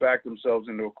continue to back themselves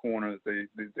into a corner that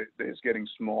it's getting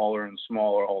smaller and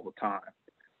smaller all the time.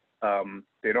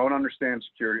 They don't understand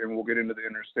security, and we'll get into the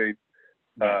interstate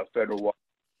federal law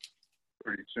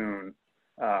pretty soon.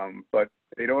 But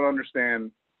they don't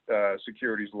understand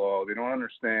securities law. They don't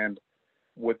understand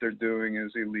what they're doing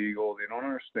is illegal. They don't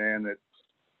understand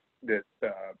that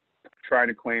trying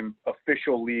to claim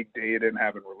official league data and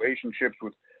having relationships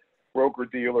with broker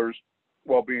dealers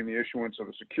while being the issuance of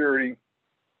a security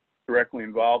directly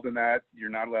involved in that. You're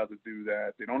not allowed to do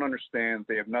that. They don't understand.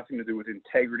 They have nothing to do with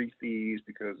integrity fees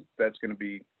because that's going to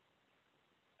be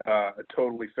a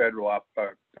totally federal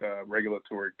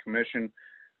regulatory commission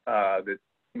that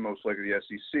most likely the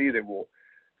SEC that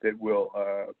will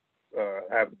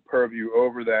have the purview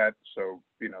over that. So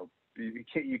you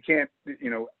can't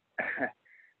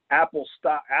Apple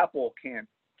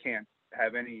can't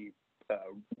have any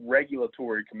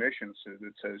regulatory commission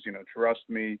that says, trust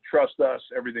me, trust us,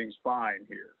 everything's fine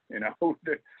here. It's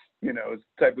the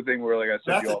type of thing where, like I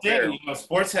said, that's the thing.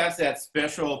 Sports has that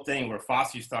special thing where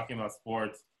Fosse's talking about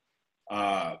sports.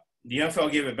 The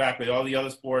NFL gave it back, but all the other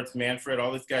sports, Manfred,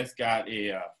 all these guys got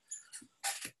a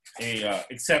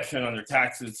exception on their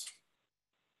taxes.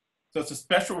 So it's a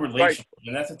special relationship, right.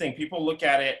 And that's the thing. People look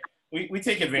at it. We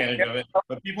take advantage of it,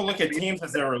 but people look at teams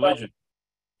as their religion.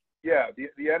 Yeah, the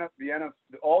NFL,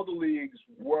 all the leagues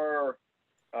were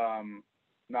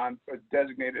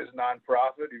designated as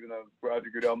nonprofit, even though Roger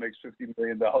Goodell makes $50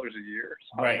 million a year.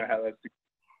 So right. I don't know how that's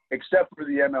except for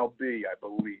the MLB, I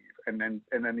believe, and then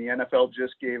the NFL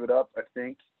just gave it up. I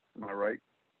think. Am I right?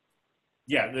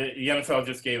 Yeah, the NFL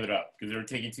just gave it up because they were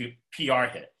taking PR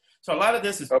hit. So a lot of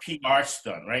this is PR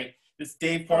stunt, right? This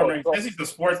Dave Portnoy, he says he's a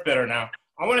sports bettor now.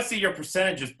 I want to see your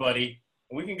percentages, buddy.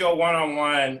 We can go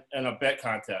one-on-one in a bet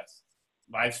contest.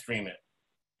 Live stream it.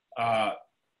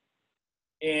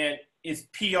 And is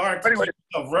PR to keep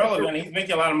himself relevant? He's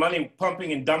making a lot of money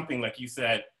pumping and dumping, like you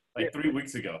said, 3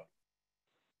 weeks ago.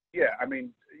 Yeah, I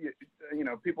mean, you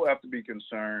know, people have to be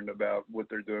concerned about what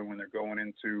they're doing when they're going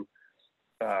into,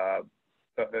 a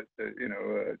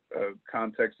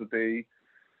context that they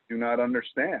do not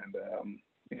understand.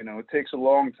 You know, it takes a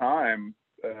long time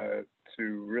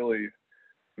to really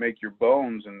make your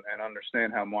bones and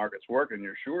understand how markets work, and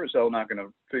you're sure as hell not going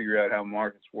to figure out how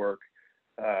markets work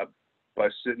by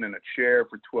sitting in a chair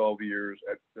for 12 years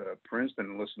at Princeton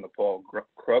and listening to Paul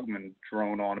Krugman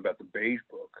drone on about the Beige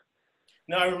Book.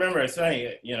 No, I remember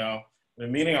saying, you know, we're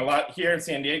meeting a lot here in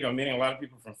San Diego. I'm meeting a lot of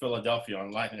people from Philadelphia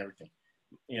online and everything,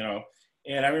 you know.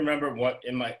 And I remember what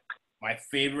in my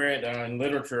favorite in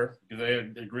literature, because I had a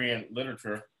degree in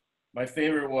literature, my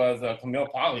favorite was Camille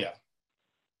Paglia.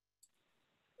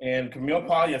 And Camille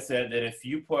Paglia said that if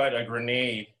you put a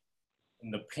grenade in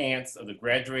the pants of the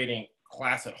graduating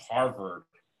class at Harvard,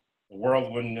 the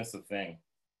world wouldn't miss a thing.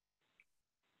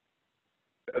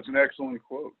 That's an excellent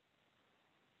quote.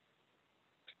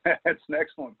 That's an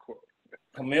excellent quote.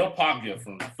 Camille Paglia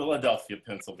from Philadelphia,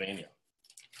 Pennsylvania.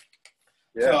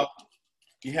 Yeah. So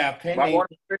you have pending.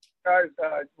 Guys,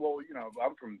 well, you know,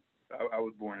 I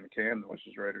was born in Camden, which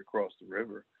is right across the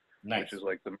river, Nice. which is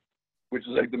like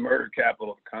the murder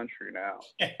capital of the country now.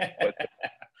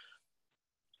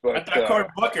 But I thought Cory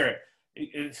Booker.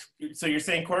 So you're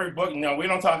saying Cory Booker? No, we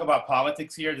don't talk about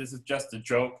politics here. This is just a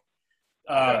joke.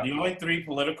 The only 3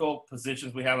 political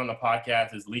positions we have on the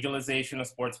podcast is legalization of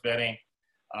sports betting.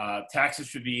 Taxes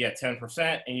should be at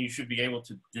 10%, and you should be able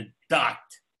to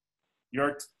deduct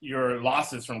your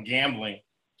losses from gambling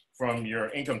from your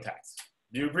income tax.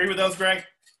 Do you agree with those, Greg?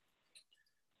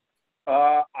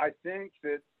 I think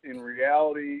that in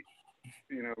reality,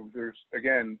 you know, do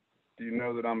you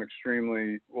know that I'm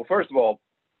extremely, well, first of all,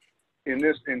 in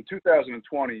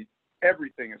 2020,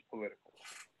 everything is political.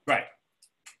 Right.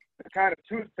 The kind of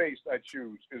toothpaste I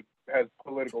choose has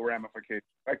political ramifications.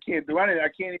 I can't do anything. I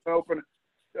can't even open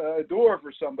a door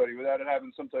for somebody without it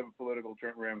having some type of political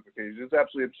ramifications. It's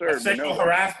absolutely absurd. That's sexual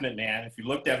harassment, man. If you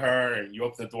looked at her and you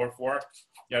opened the door for her,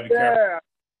 you gotta be careful. Yeah.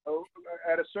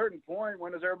 At a certain point,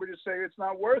 when does everybody just say it's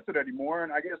not worth it anymore?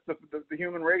 And I guess the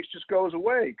human race just goes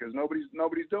away because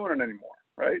nobody's doing it anymore,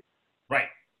 right? Right.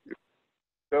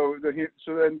 So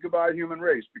then goodbye human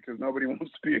race, because nobody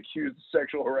wants to be accused of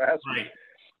sexual harassment. Right.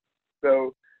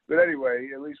 So, but anyway,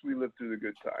 at least we lived through the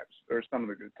good times, or some of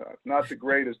the good times. Not the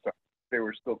greatest times. They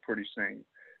were still pretty sane.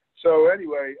 So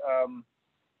anyway,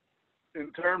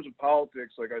 in terms of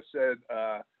politics, like I said,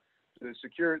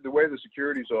 the way the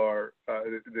securities are,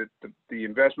 the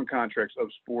investment contracts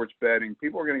of sports betting,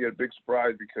 people are going to get a big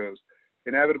surprise because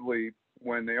inevitably,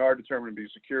 when they are determined to be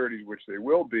securities, which they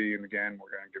will be, and again,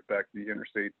 we're going to get back to the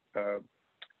interstate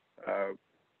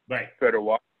federal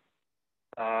law,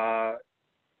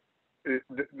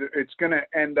 it's going to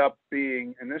end up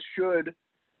being, and this should,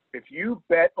 if you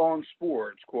bet on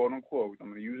sports, quote unquote, I'm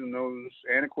going to use those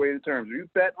antiquated terms, if you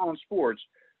bet on sports,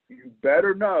 you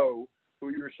better know who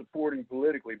you're supporting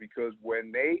politically, because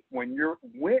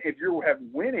if you have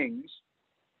winnings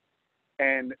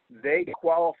and they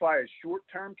qualify as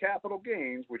short-term capital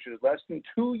gains, which is less than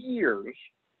 2 years.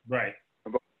 Right.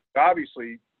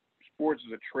 Obviously, sports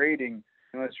is a trading,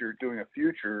 unless you're doing a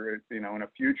future, you know, and a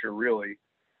future really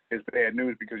is bad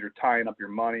news because you're tying up your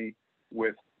money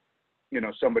with, you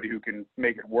know, somebody who can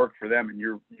make it work for them, and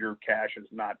your cash is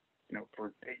not, you know,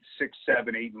 for 6,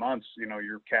 7, 8 months, you know,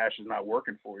 your cash is not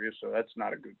working for you. So that's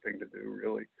not a good thing to do,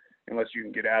 really, unless you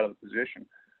can get out of the position.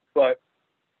 But,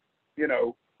 you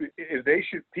know,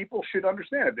 people should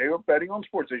understand, if they are betting on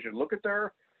sports, they should look at the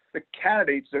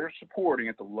candidates they're supporting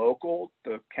at the local,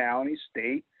 the county,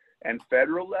 state, and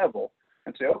federal level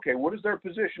and say, okay, what is their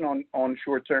position on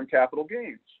short-term capital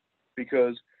gains?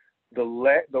 Because the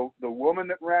woman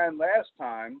that ran last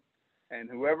time and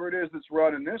whoever it is that's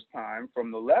running this time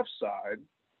from the left side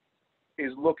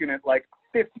is looking at like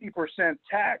 50%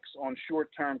 tax on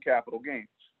short-term capital gains.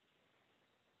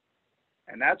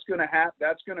 And that's going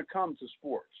to come to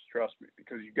sports, trust me,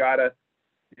 because you're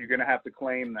going to have to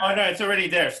claim that. Oh, no, it's already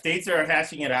there. States are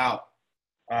hashing it out.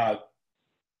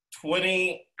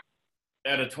 20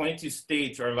 out of 22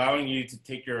 states are allowing you to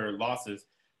take your losses,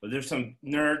 but there's some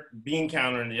nerd bean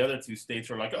counter in the other 2 states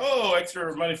are like, oh,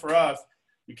 extra money for us.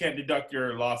 You can't deduct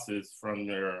your losses from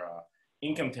your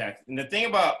income tax. And the thing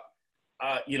about,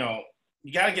 you know,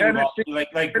 you got to get involved.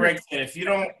 Like Greg said, if you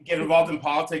don't get involved in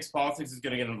politics, politics is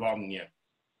going to get involved in you.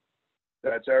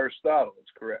 That's Aristotle.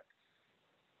 That's correct.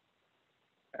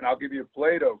 And I'll give you a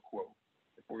Plato quote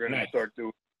if we're going to Nice. start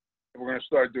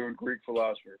doing Greek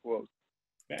philosopher quotes.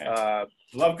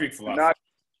 Love Greek philosophy.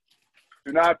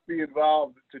 Do not be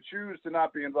involved. To choose to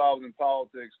not be involved in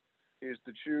politics is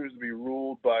to choose to be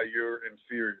ruled by your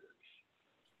inferiors.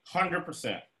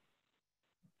 100%.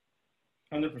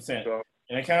 100%. So,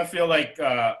 And I kind of feel like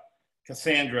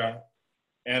Cassandra,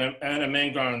 Anna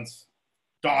Mangron's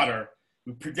daughter,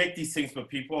 we predict these things, but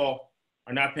people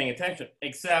are not paying attention.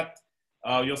 Except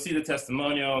you'll see the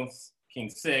testimonials, King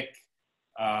Sick,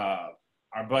 our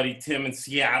buddy Tim in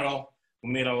Seattle,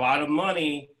 who made a lot of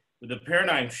money with the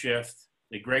paradigm shift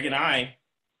that Greg and I,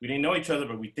 we didn't know each other,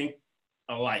 but we think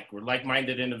alike. We're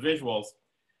like-minded individuals.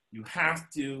 You have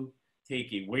to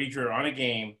take a wager on a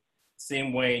game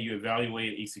same way you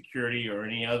evaluate a security or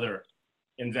any other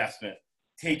investment,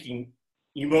 taking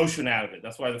emotion out of it.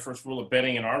 That's why the first rule of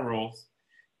betting in our rules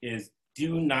is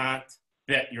do not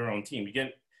bet your own team. You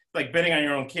get like betting on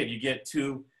your own kid. You get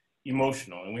too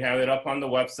emotional. And we have it up on the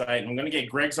website. And I'm going to get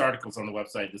Greg's articles on the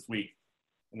website this week.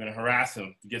 I'm going to harass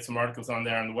him to get some articles on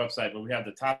there on the website. But we have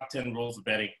the top 10 rules of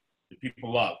betting that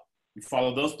people love. You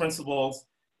follow those principles,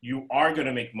 you are going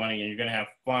to make money and you're going to have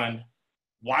fun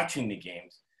watching the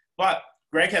games. But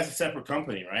Greg has a separate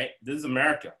company, right? This is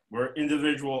America. We're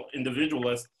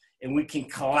individualists, and we can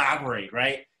collaborate,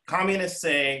 right? Communists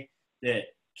say that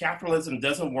capitalism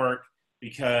doesn't work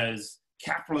because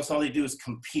capitalists, all they do is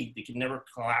compete. They can never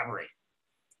collaborate.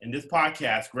 In this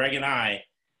podcast, Greg and I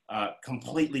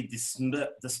completely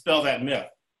dispel that myth.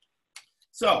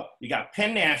 So you got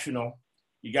Penn National,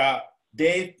 you got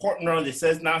Dave Portnoy that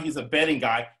says now he's a betting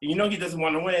guy, and you know he doesn't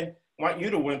want you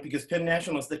to win because Penn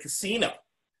National is the casino.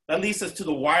 That leads us to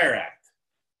the Wire Act.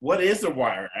 What is the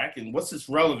Wire Act, and what's its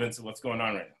relevance to what's going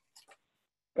on right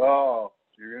now? Oh,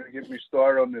 you're going to get me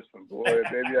started on this one, boy.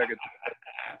 Maybe I could.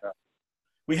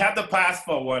 We had the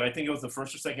PASPA one. I think it was the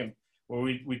first or second where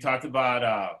we talked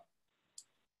about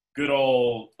good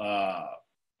old.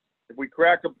 If we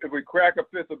crack a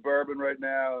fifth of bourbon right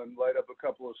now and light up a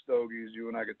couple of stogies, you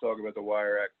and I could talk about the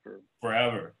Wire Act for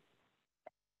forever.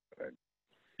 Right.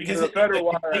 Because it's a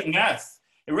complete mess.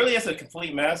 It really is a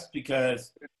complete mess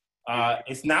because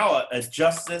it's now a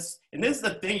justice. And this is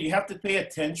the thing, you have to pay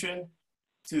attention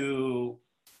to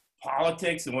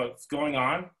politics and what's going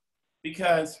on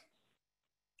because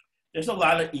there's a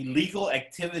lot of illegal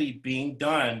activity being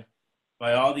done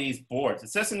by all these boards. It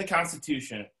says in the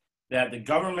Constitution that the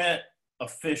government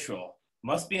official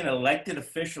must be an elected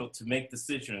official to make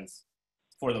decisions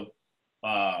for the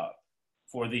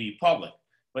public.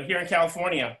 But here in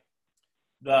California,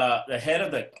 the head of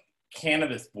the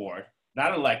cannabis board,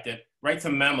 not elected, writes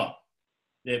a memo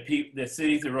that the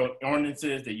cities that wrote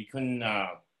ordinances that you couldn't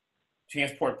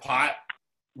transport pot,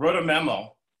 wrote a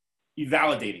memo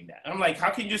validating that. And I'm like, how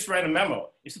can you just write a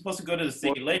memo? You're supposed to go to the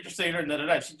state legislator,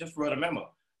 She just wrote a memo.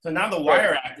 So now the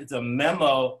Wire Act is a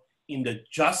memo in the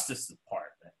Justice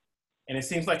Department. And it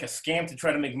seems like a scam to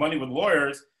try to make money with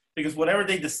lawyers because whatever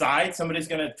they decide, somebody's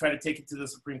going to try to take it to the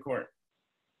Supreme Court.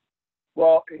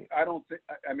 Well,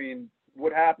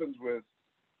 what happens with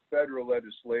federal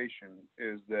legislation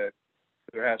is that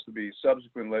there has to be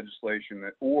subsequent legislation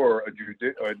that, or it goes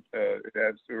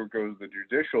to the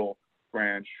judicial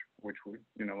branch, which would,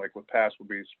 like what passed would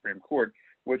be the Supreme Court,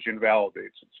 which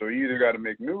invalidates it. So you either got to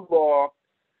make new law,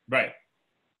 right,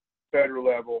 federal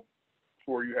level,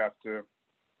 or you have to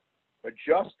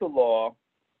adjust the law,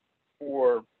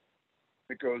 or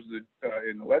it goes to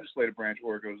in the legislative branch,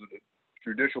 or it goes to the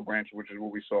judicial branch, which is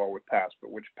what we saw with PASPA,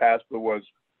 which PASPA was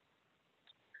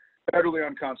federally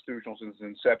unconstitutional since its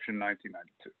inception in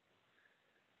 1992.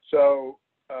 So,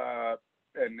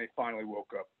 and they finally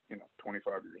woke up,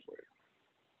 25 years later.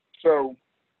 So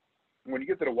when you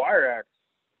get to the Wire Act,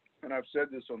 and I've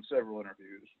said this on several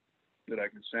interviews that I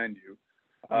can send you,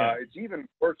 it's even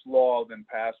worse law than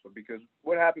PASPA because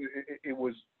what happened, it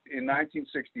was in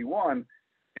 1961,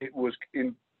 it was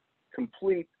in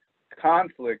complete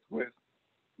conflict with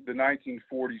the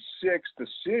 1946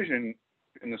 decision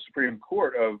in the Supreme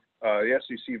Court of the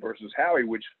SEC versus Howey,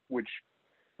 which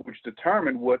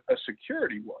determined what a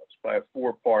security was by a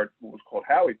four-part, what was called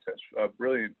Howey test.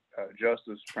 Brilliant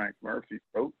Justice Frank Murphy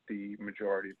wrote the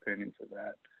majority opinion for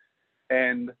that.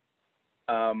 And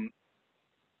I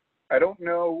don't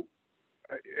know,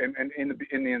 and in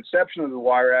the inception of the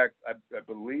Wire Act, I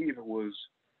believe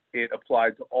it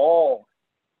applied to all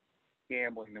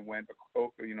gambling that went,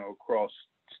 across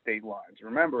state lines.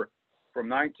 Remember, from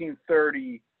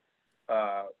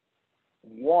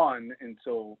 1931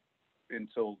 until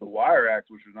the Wire Act,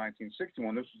 which was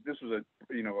 1961, this was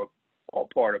all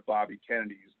part of Bobby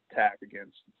Kennedy's attack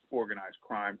against organized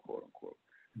crime, quote unquote.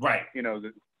 Right.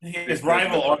 his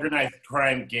rival organized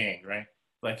crime gang, right?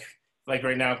 Like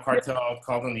right now, cartel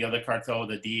calling the other cartel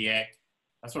the DEA.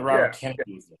 That's what Robert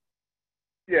Kennedy was doing.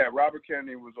 Yeah, Robert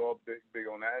Kennedy was all big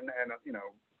on that, and you know,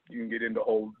 you can get into the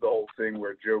whole thing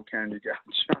where Joe Kennedy got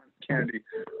John Kennedy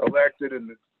elected,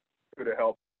 and it could have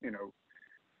helped. You know,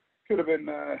 could have been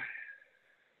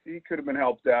he could have been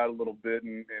helped out a little bit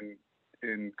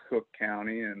in Cook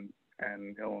County and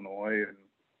Illinois,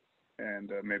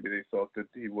 and maybe they thought that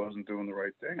he wasn't doing the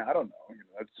right thing. I don't know. You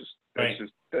know,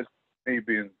 that's me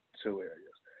being silly, I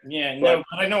guess. Yeah, no,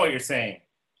 but I know what you're saying.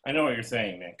 I know what you're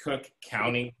saying, man. Cook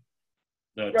County,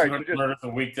 the 200 murders a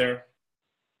week there.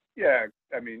 Yeah,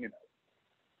 I mean, you know,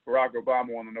 Barack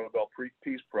Obama won the Nobel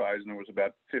Peace Prize, and there was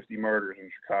about 50 murders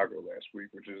in Chicago last week,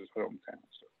 which is his hometown.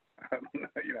 So I don't know,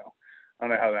 you know, I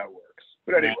don't know how that works.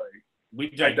 But anyway, we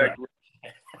digress.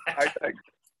 I digress.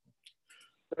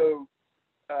 So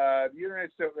the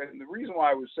internet stuff, and the reason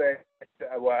why I was saying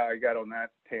why I got on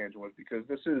that tangent was because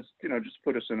this is, you know, just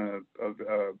put us in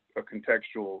a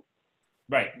contextual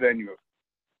venue.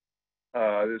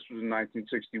 This was in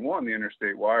 1961, the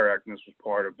Interstate Wire Act, and this was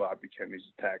part of Bobby Kennedy's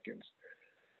attack against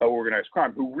organized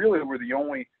crime, who really were the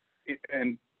only,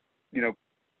 and, you know,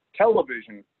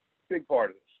 television, big part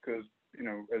of this, because, you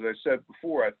know, as I said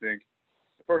before, I think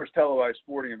the first televised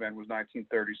sporting event was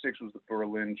 1936, was the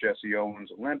Berlin Jesse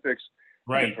Owens Olympics.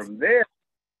 Right. And from there,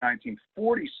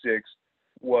 1946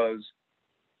 was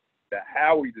the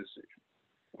Howie decision,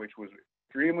 which was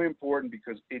extremely important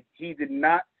because he did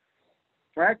not,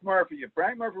 Frank Murphy, if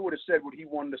Frank Murphy would have said what he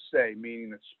wanted to say,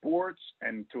 meaning that sports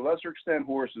and to a lesser extent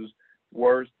horses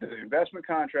were, the investment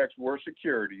contracts were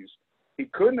securities, he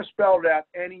couldn't have spelled it out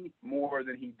any more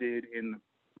than he did in the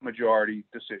majority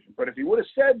decision. But if he would have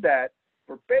said that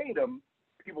verbatim,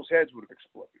 people's heads would have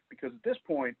exploded. Because at this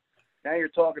point, now you're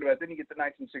talking about, then you get to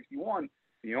 1961,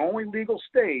 the only legal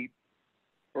state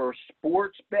for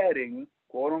sports betting,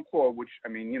 quote unquote, which, I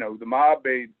mean, you know, the mob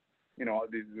made, you know,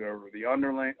 the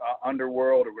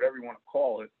underworld or whatever you want to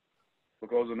call it, the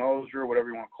Cosa Nostra, whatever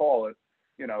you want to call it,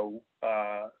 you know,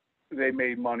 they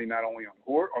made money not only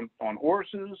on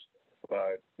horses,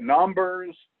 but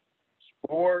numbers,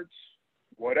 sports,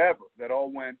 whatever, that all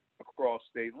went across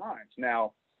state lines.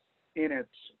 Now, in its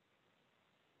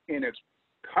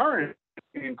current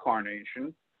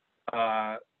incarnation,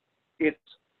 it's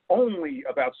only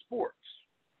about sports.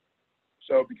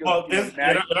 So because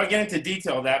you're not getting into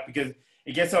detail of that because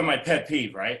it gets on my pet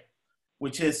peeve, right?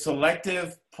 Which is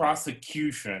selective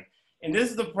prosecution. And this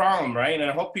is the problem, right? And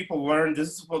I hope people learn. This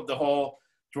is what the whole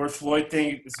George Floyd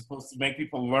thing is supposed to make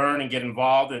people learn and get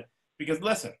involved in. Because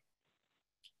listen,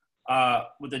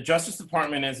 what the Justice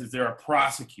Department is they're a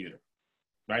prosecutor,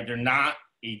 right? They're not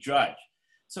a judge.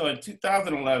 So in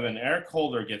 2011, Eric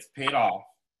Holder gets paid off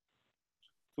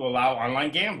to allow online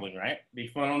gambling, right? They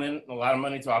funnel in a lot of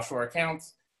money to offshore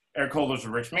accounts. Eric Holder's a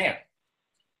rich man.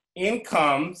 In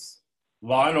comes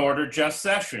Law and Order Jeff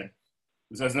Sessions,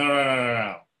 who says,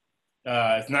 no.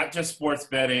 It's not just sports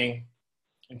betting,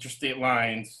 interstate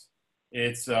lines.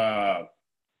 It's you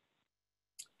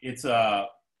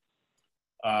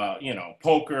know,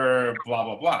 poker, blah,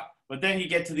 blah, blah. But then you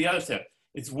get to the other step.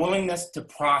 It's willingness to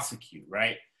prosecute,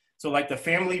 right? So like the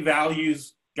family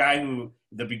values guy who,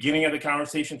 at the beginning of the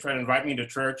conversation, tried to invite me to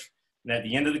church, and at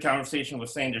the end of the conversation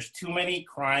was saying there's too many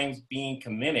crimes being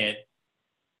committed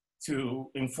to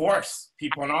enforce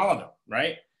people on all of them,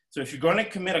 right? So if you're going to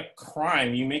commit a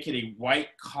crime, you make it a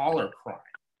white-collar crime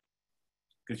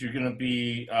because you're going to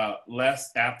be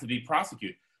less apt to be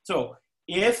prosecuted. So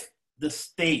if the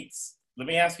states, let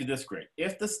me ask you this, Greg,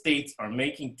 if the states are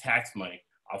making tax money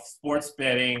of sports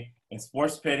betting, and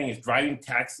sports betting is driving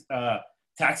taxes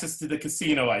to the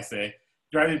casino, I say,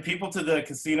 driving people to the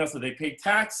casino so they pay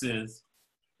taxes,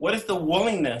 what is the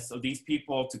willingness of these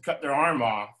people to cut their arm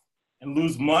off and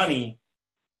lose money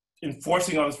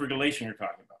enforcing all this regulation you're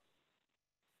talking about?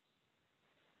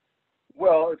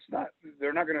 Well, it's not,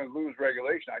 they're not going to lose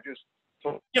regulation. I just,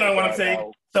 you know what I'm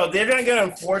saying? So they're not going to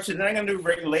enforce it. They're not going to do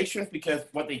regulations because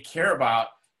what they care about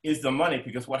is the money.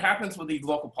 Because what happens with these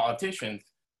local politicians,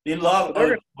 they love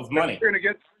money. They're going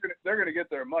to get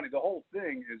their money. The whole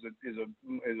thing is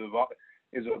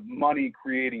a money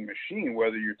creating machine.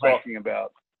 Whether you're talking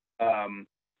about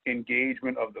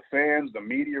engagement of the fans, the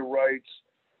media rights,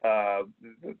 the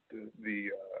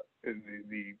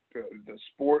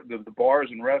sport, the bars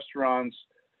and restaurants,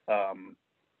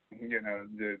 you know,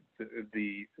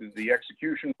 the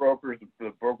execution brokers,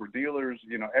 the broker dealers.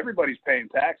 You know, everybody's paying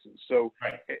taxes. So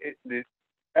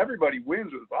everybody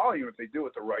wins with volume if they do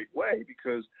it the right way,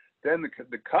 because then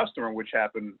the customer, which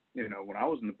happened, you know, when I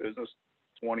was in the business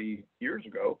 20 years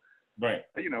ago, Right.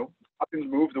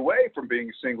 Hopkins moved away from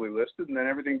being singly listed, and then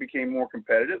everything became more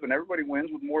competitive, and everybody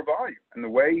wins with more volume. And the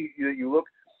way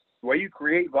you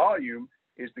create volume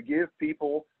is to give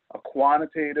people a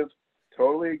quantitative,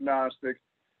 totally agnostic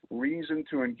reason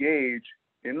to engage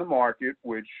in the market,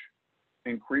 which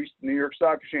increased New York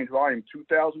Stock Exchange volume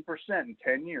 2,000% in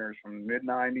 10 years, from the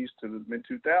mid-'90s to the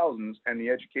mid-2000s, and the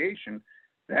education.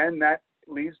 Then that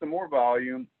leads to more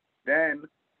volume. Then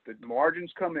the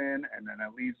margins come in, and then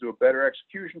that leads to a better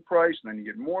execution price, and then you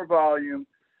get more volume.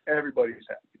 Everybody's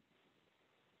happy.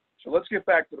 So let's get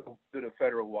back to the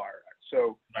Federal Wire Act.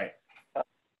 So right.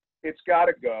 It's got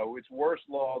to go. It's worse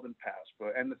law than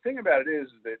PASPA. And the thing about it is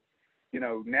that,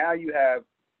 now you have.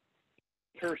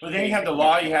 But then you have the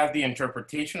law, you have the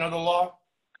interpretation of the law.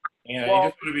 And you just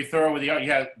want to be thorough with you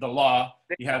have the law,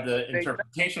 you have the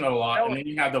interpretation of the law, and then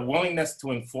you have the willingness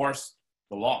to enforce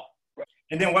the law. Right.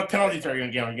 And then what penalties are you going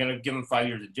to give? Are you going to give them 5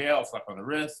 years of jail, a slap on the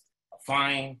wrist, a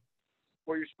fine?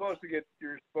 Well, you're supposed to get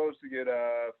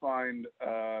fined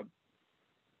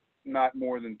not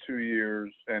more than 2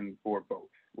 years, and for both,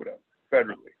 whatever,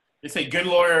 federally. They say good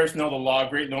lawyers know the law,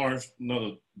 great lawyers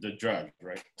know the judge,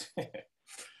 right?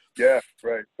 Yeah,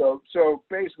 right. So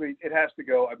basically, it has to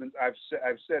go. I've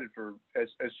said it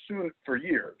for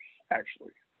years,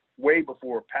 actually, way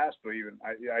before PASPA even.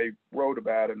 I wrote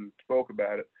about it and spoke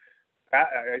about it.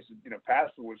 I said,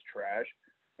 PASPA was trash.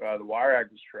 The Wire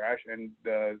Act is trash, and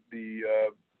the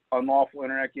Unlawful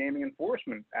Internet Gaming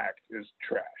Enforcement Act is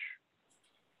trash.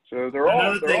 So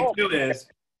Another thing too is,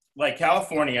 like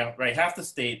California, right? Half the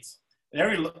states, and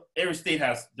every state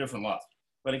has different laws,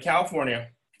 but in California,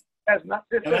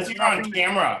 unless you're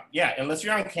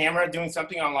on camera doing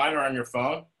something online or on your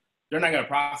phone, they're not going to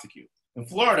prosecute. In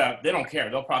Florida, they don't care;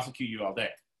 they'll prosecute you all day.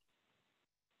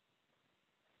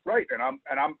 Right, and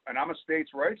I'm a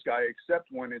states' rights guy, except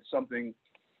when it's something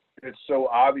that's so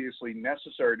obviously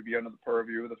necessary to be under the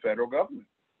purview of the federal government.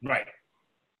 Right.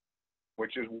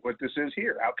 Which is what this is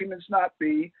here. How can this not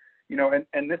be?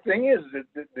 And the thing is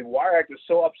that the Wire Act is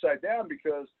so upside down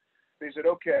because they said,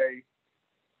 okay,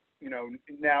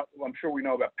 now I'm sure we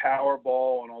know about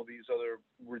Powerball and all these other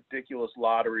ridiculous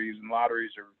lotteries, and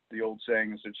lotteries are, the old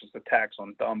saying is, it's just a tax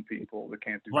on dumb people that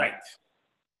can't do right.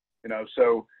 math.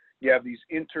 So you have these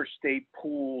interstate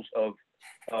pools of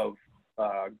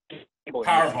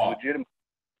Powerball, legitimate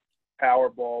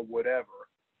Powerball, whatever,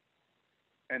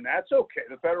 and that's okay.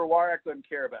 The Federal Wire Act doesn't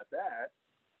care about that.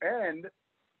 And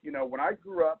when I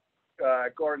grew up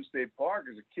at Garden State Park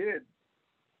as a kid,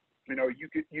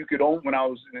 you could only, when I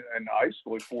was in high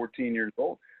school at 14 years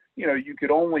old, you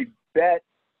could only bet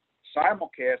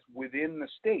simulcast within the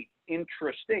state,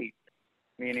 intrastate,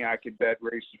 meaning I could bet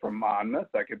races from Monmouth,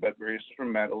 I could bet races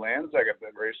from Meadowlands, I could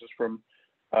bet races from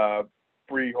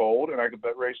Freehold, and I could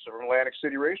bet races from Atlantic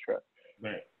City Racetrack.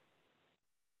 Right.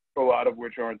 A lot of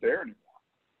which aren't there anymore.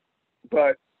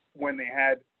 But when they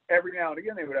had, every now and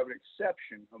again, they would have an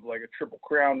exception of like a Triple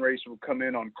Crown race that would come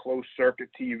in on closed circuit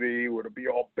TV, where it'd be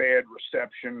all bad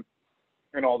reception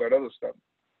and all that other stuff.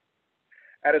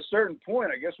 At a certain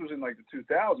point, I guess it was in like the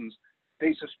 2000s,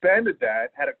 they suspended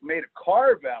that, made a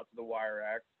carve out to the Wire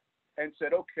Act, and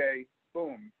said, okay,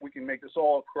 boom, we can make this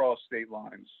all across state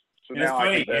lines. So now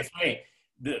it's funny.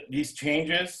 These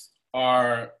changes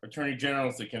are attorney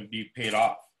generals that can be paid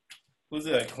off. Who's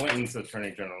it? Clinton's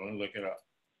attorney general. Let me look it up.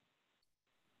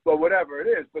 Well, whatever it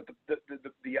is, but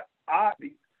the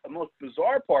most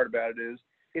bizarre part about it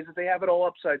is that they have it all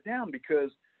upside down,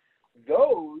 because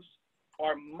those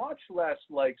are much less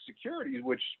like securities,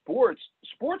 which sports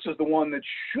is the one that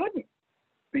shouldn't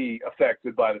be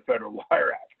affected by the Federal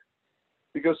Wire Act,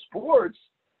 because sports,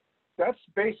 that's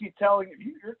basically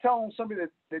you're telling somebody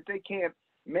that they can't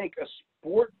make a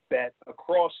sport bet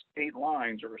across state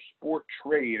lines, or a sport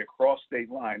trade across state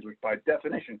lines, which by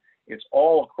definition it's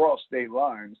all across state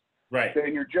lines. Right.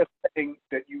 Then you're just saying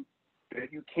that you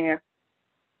can't,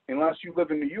 unless you live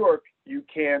in New York, you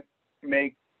can't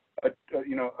make a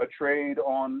trade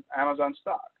on Amazon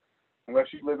stock.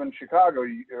 Unless you live in Chicago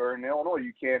or in Illinois,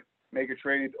 you can't make a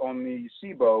trade on the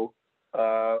CBOE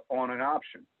on an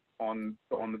option on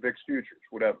the VIX futures,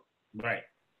 whatever. Right.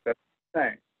 That's the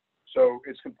thing. So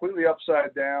it's completely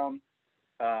upside down,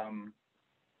 and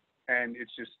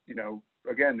it's just,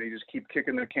 again, they just keep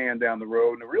kicking the can down the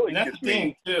road, and it really. And that's the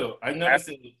thing too. I've noticed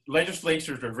that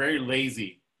legislatures are very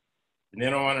lazy, and they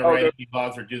don't want to write any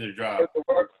laws or do their job.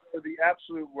 They're the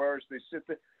absolute worst. They sit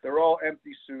there. They're all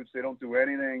empty suits. They don't do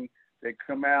anything. They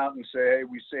come out and say, "Hey,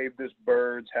 we saved this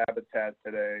bird's habitat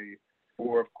today."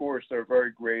 Or, of course, they're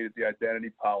very great at the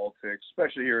identity politics,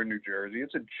 especially here in New Jersey.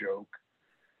 It's a joke.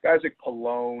 Guys like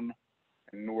Pallone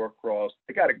and Norcross,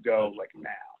 they got to go like now.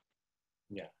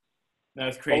 Yeah.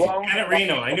 That's crazy. Palone,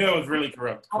 Canarino. I knew it was really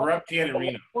corrupt. Corrupt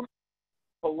Canarino.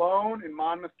 Palone in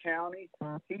Monmouth County,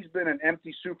 he's been an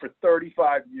empty suit for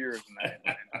 35 years.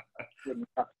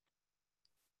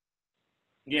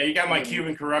 Yeah, you got my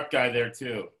Cuban corrupt guy there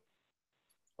too.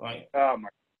 Like, oh my,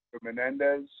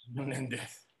 Menendez. Menendez.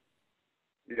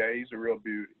 Yeah, he's a real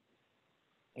beauty.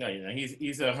 No,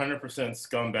 he's 100%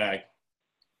 scumbag.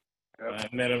 Yep. I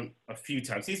met him a few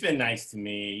times. He's been nice to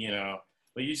me,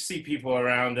 but you see people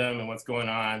around him and what's going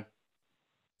on,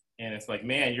 and it's like,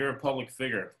 man, you're a public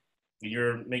figure.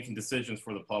 You're making decisions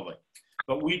for the public.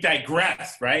 But we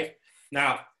digress, right?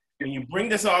 Now, when you bring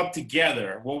this all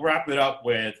together, we'll wrap it up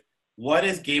with what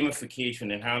is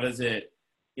gamification and how does it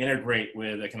integrate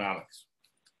with economics?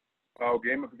 Oh,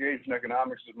 gamification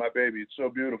economics is my baby. It's so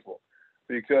beautiful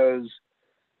because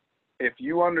if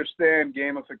you understand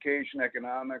gamification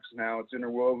economics and how it's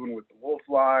interwoven with the Wolf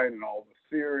Line and all the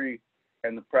theory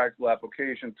and the practical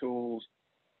application tools,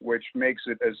 which makes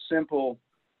it as simple,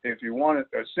 if you want it,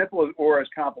 as simple or as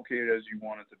complicated as you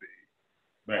want it to be.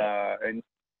 Right. And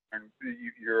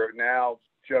you're now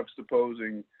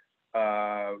juxtaposing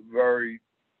very,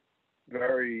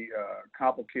 very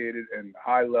complicated and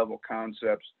high-level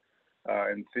concepts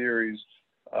and theories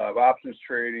of options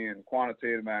trading and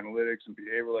quantitative analytics and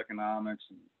behavioral economics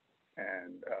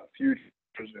and futures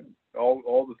and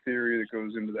all the theory that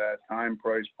goes into that, time,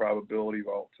 price, probability,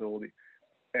 volatility.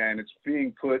 And it's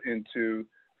being put into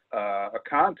a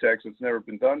context that's never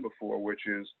been done before, which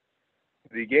is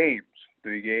the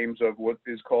games of what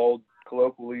is called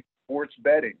colloquially sports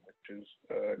betting, which is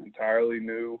entirely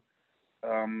new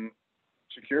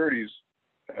securities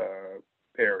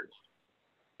areas.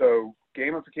 So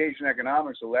gamification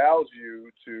economics allows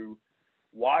you to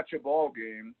watch a ball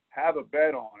game, have a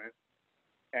bet on it,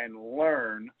 and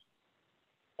learn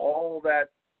all that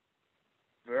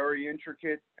very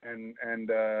intricate and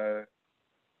the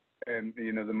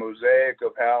mosaic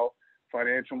of how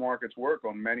financial markets work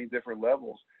on many different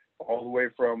levels, all the way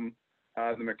from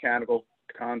the mechanical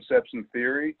concepts and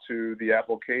theory to the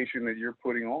application that you're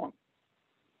putting on.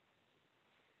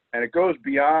 And it goes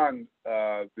beyond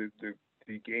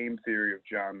the game theory of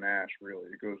John Nash, really.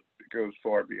 It goes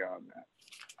far beyond that.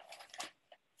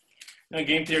 Now,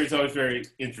 game theory is always very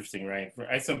interesting, right?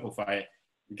 I simplify it.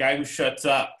 The guy who shuts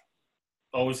up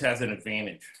always has an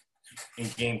advantage in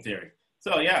game theory.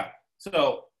 So, yeah.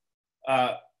 So,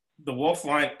 the Wolf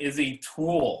Line is a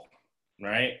tool,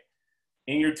 right,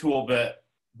 in your tool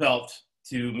belt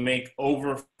to make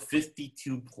over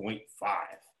 52.5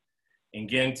 and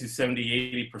get into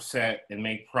 70-80% and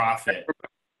make profit.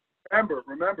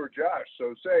 Remember, Josh.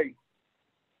 So say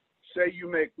you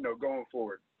make going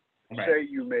forward. Right. Say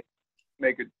you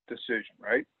make a decision,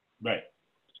 right? Right.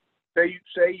 Say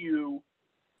you,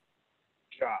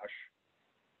 Josh.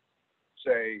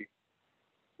 Say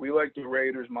we like the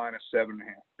Raiders -7.5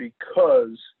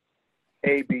 because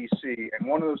ABC, and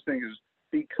one of those things is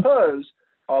because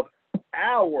of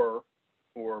our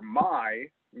or my,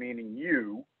 meaning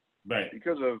you, Right.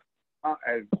 because of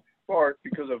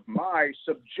because of my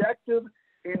subjective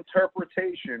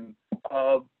interpretation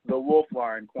of the Wolf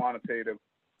Line quantitative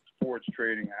sports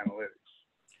trading analytics.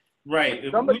 Right.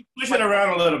 We push it around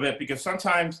a little bit because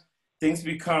sometimes things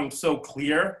become so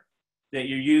clear that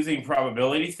you're using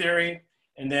probability theory,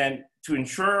 and then to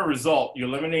ensure a result, you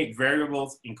eliminate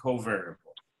variables and covariables,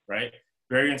 right?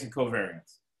 Variance and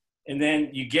covariance. And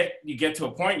then you get to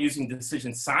a point using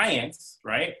decision science,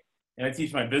 right? And I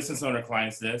teach my business owner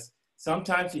clients this.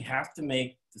 Sometimes you have to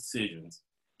make decisions.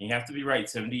 And you have to be right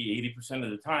 70-80%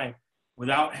 of the time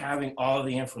without having all of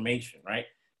the information, right?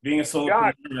 Being a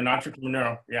solopreneur and an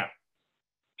entrepreneur, yeah.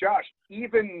 Josh,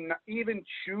 even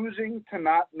choosing to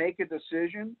not make a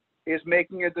decision is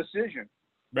making a decision.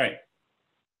 Right.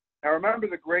 Now remember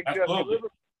the great Absolutely. Jesse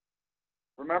Livermore.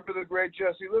 Remember the great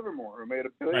Jesse Livermore, who made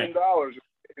 $1 billion Right. of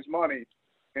his money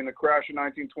in the crash of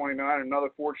 1929, another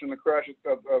fortune in the crash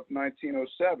of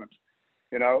 1907.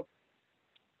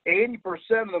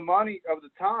 80% of the money of the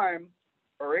time,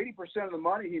 or 80% of the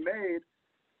money he made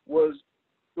was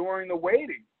during the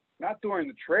waiting, not during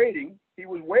the trading. He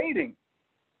was waiting.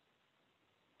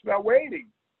 It's about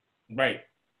waiting. Right.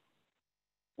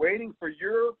 Waiting for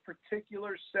your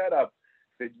particular setup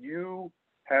that you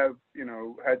have,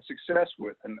 had success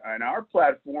with. And our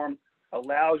platform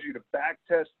allows you to back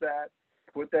test that,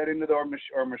 put that into our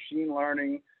machine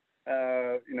learning,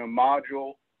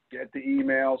 module, get the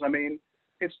emails. I mean,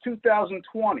 it's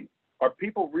 2020. Are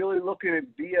people really looking at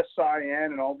VSIN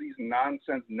and all these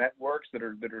nonsense networks that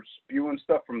are spewing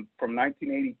stuff from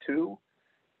 1982?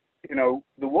 The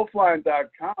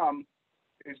Wolfline.com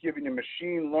is giving you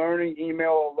machine learning,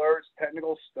 email alerts,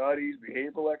 technical studies,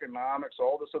 behavioral economics,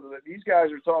 all this other. These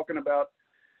guys are talking about,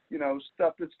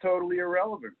 stuff that's totally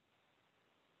irrelevant.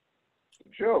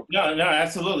 Joke. No,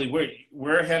 absolutely.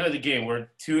 We're ahead of the game. We're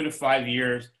 2 to 5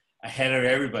 years ahead of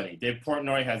everybody. Dave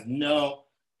Portnoy has no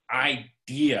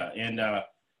idea. And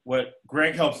what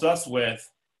Greg helps us with,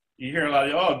 you hear a lot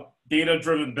of,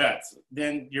 data-driven bets.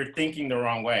 Then you're thinking the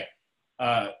wrong way.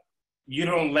 You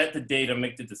don't let the data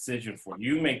make the decision for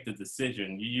you. You make the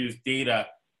decision. You use data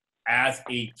as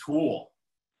a tool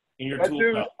in your tool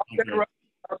belt.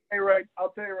 I'll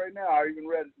tell you right now, I even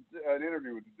read an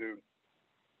interview with the dude.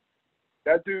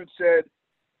 That dude said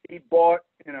he bought,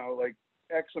 like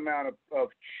X amount of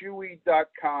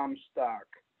Chewy.com stock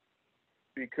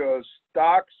because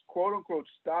stocks, quote unquote,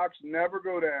 stocks never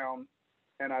go down,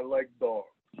 and I like dogs.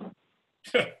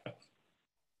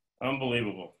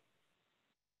 Unbelievable.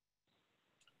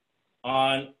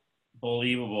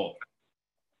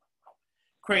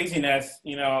 Craziness,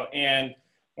 and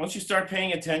once you start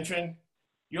paying attention,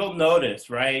 you'll notice,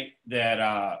 right,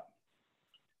 that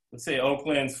let's say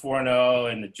Oakland's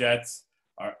 4-0 and the Jets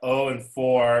are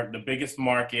 0-4, the biggest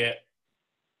market,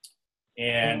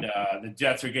 and the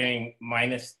Jets are getting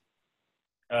minus,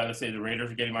 let's say the Raiders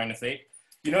are getting -8.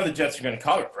 The Jets are going to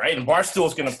cover, right? And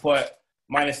Barstool's going to put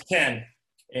 -10,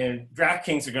 and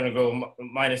DraftKings are going to go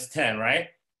 -10, right?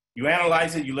 You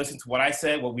analyze it, you listen to what I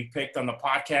said, what we picked on the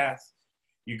podcast,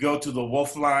 you go to the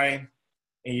Wolf line,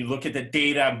 and you look at the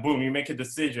data, and boom, you make a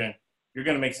decision. You're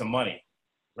going to make some money.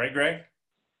 Right, Greg?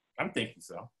 I'm thinking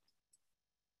so.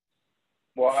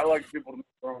 Well, I like people to make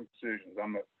their own decisions.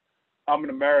 I'm an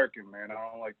American, man. I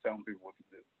don't like telling people what to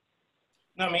do.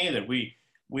 No, me either. We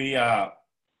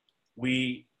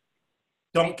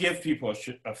don't give people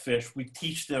a fish. We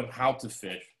teach them how to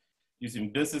fish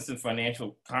using business and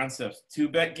financial concepts to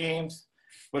bet games.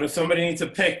 But if somebody needs a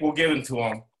pick, we'll give them to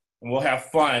them, and we'll have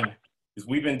fun because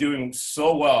we've been doing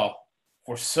so well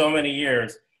for so many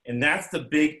years. And that's the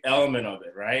big element of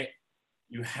it, right?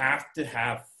 You have to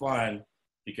have fun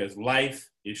because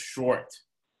life is short.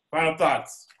 Final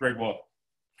thoughts, Greg Wolf.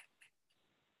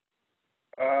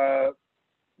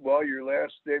 Well, your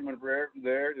last statement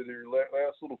there, your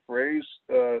last little phrase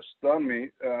stunned me.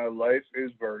 Life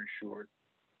is very short.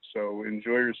 So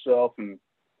enjoy yourself and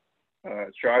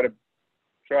try to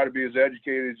be as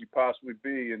educated as you possibly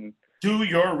be. And do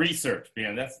your research,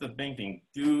 man. That's the main thing.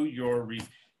 Do your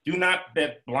research. Do not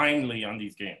bet blindly on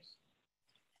these games.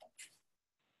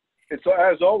 It's,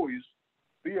 as always,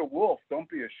 be a wolf. Don't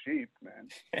be a sheep, man.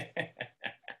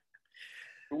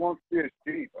 Who wants to be a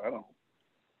sheep? I don't.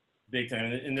 Big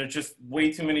time. And there's just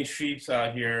way too many sheeps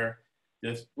out here.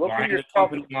 Just look line the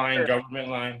company line, government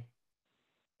line.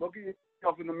 Look at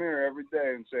yourself in the mirror every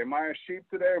day and say, am I a sheep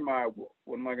today or am I a wolf?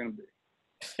 What am I going to be?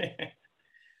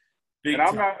 And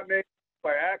I'm not named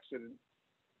by accident.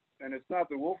 And it's not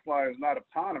the Wolf Line is not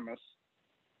autonomous.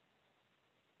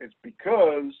 It's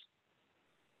because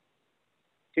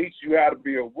it teaches you how to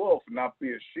be a wolf and not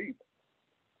be a sheep.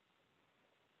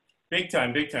 Big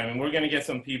time, big time. And we're going to get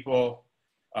some people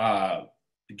to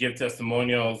give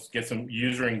testimonials, get some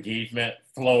user engagement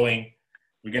flowing.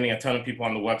 We're getting a ton of people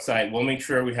on the website. We'll make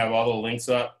sure we have all the links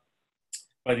up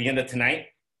by the end of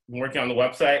tonight. I'm working on the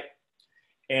website.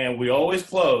 And we always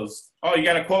close. Oh, you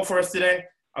got a quote for us today?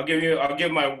 I'll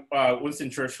give my Winston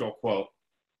Churchill quote.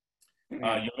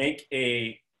 You make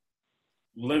a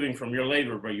living from your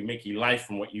labor, but you make a life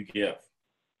from what you give.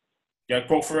 You got a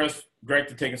quote for us, Greg,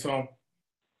 to take us home?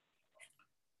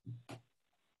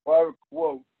 Well, I have a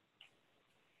quote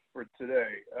for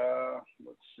today.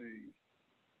 Let's see.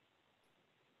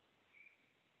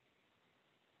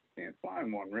 Can't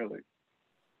find one, really.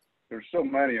 There's so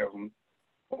many of them.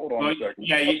 Hold on a second.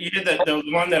 Yeah, you did the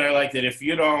one that I liked. That if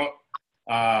you don't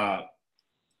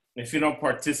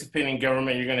participate in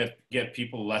government, you're gonna get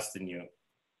people less than you.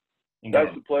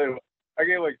 That's the play. I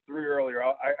gave like 3 earlier.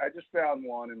 I just found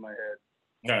one in my head.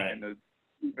 All right. In the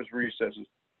deepest recesses.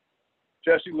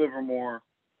 Jesse Livermore.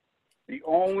 The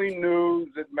only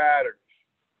news that matters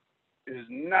is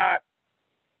not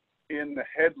in the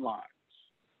headlines.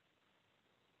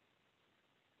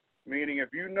 Meaning,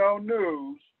 if you know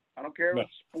news, I don't care if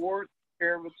it's sports, I don't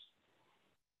care if it's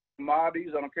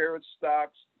commodities, I don't care if it's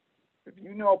stocks. If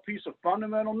you know a piece of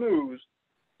fundamental news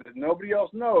that nobody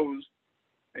else knows,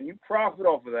 and you profit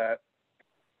off of that,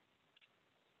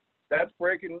 that's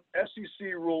breaking SEC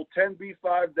Rule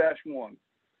 10b5-1.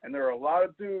 And there are a lot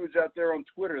of dudes out there on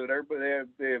Twitter that everybody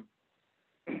they have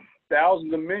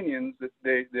thousands of minions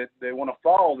that they want to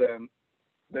follow them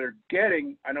that are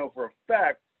getting, I know for a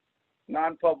fact,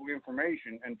 non-public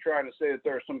information and trying to say that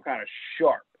they're some kind of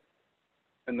sharp.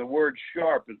 And the word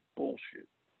sharp is bullshit.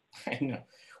 I know.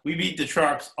 We beat the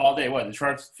Sharks all day. What? The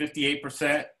Sharks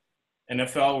 58%.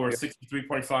 NFL were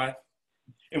 63.5.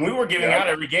 And we were giving out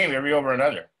every game, every over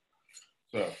another.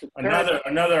 So another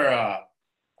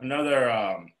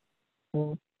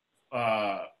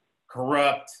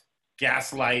corrupt,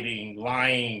 gaslighting,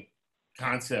 lying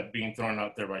concept being thrown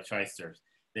out there by Shysters.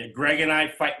 That Greg and I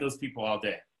fight those people all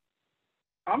day.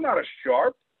 I'm not a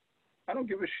sharp. I don't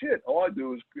give a shit. All I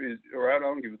do is or I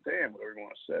don't give a damn, whatever you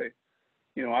want to say.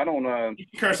 You know, I don't. You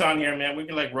can curse on here, man. We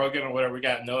can like Rogan or whatever. We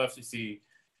got no FCC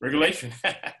regulation.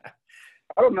 I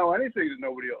don't know anything that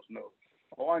nobody else knows.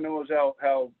 All I know is how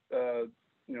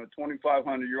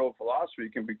 2,500-year-old philosophy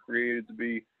can be created to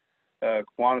be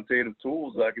quantitative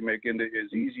tools that I can make into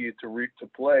as easy to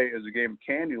play as a game of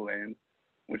Candyland,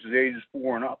 which is ages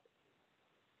 4 and up.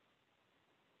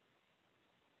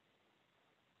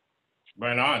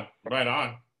 Right on.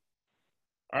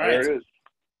 All right.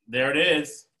 There it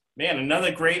is. Man,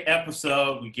 another great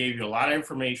episode. We gave you a lot of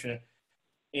information,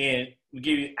 and we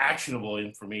gave you actionable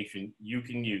information you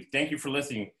can use. Thank you for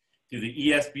listening to the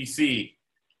ESBC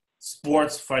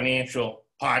Sports Financial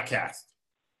Podcast.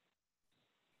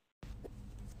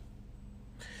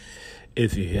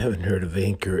 If you haven't heard of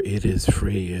Anchor, it is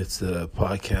free. It's a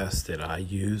podcast that I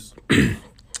use.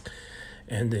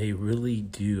 And they really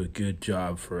do a good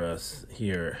job for us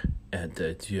here at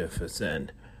the GFSN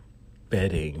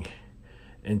Betting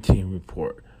and Team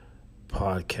Report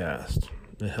podcast.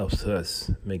 It helps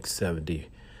us make 70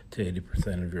 to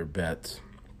 80% of your bets.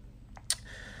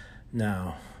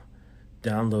 Now,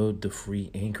 download the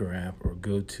free Anchor app or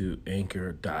go to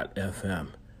anchor.fm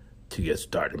to get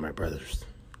started, my brothers.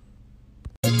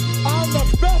 I'm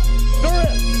the best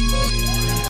there is.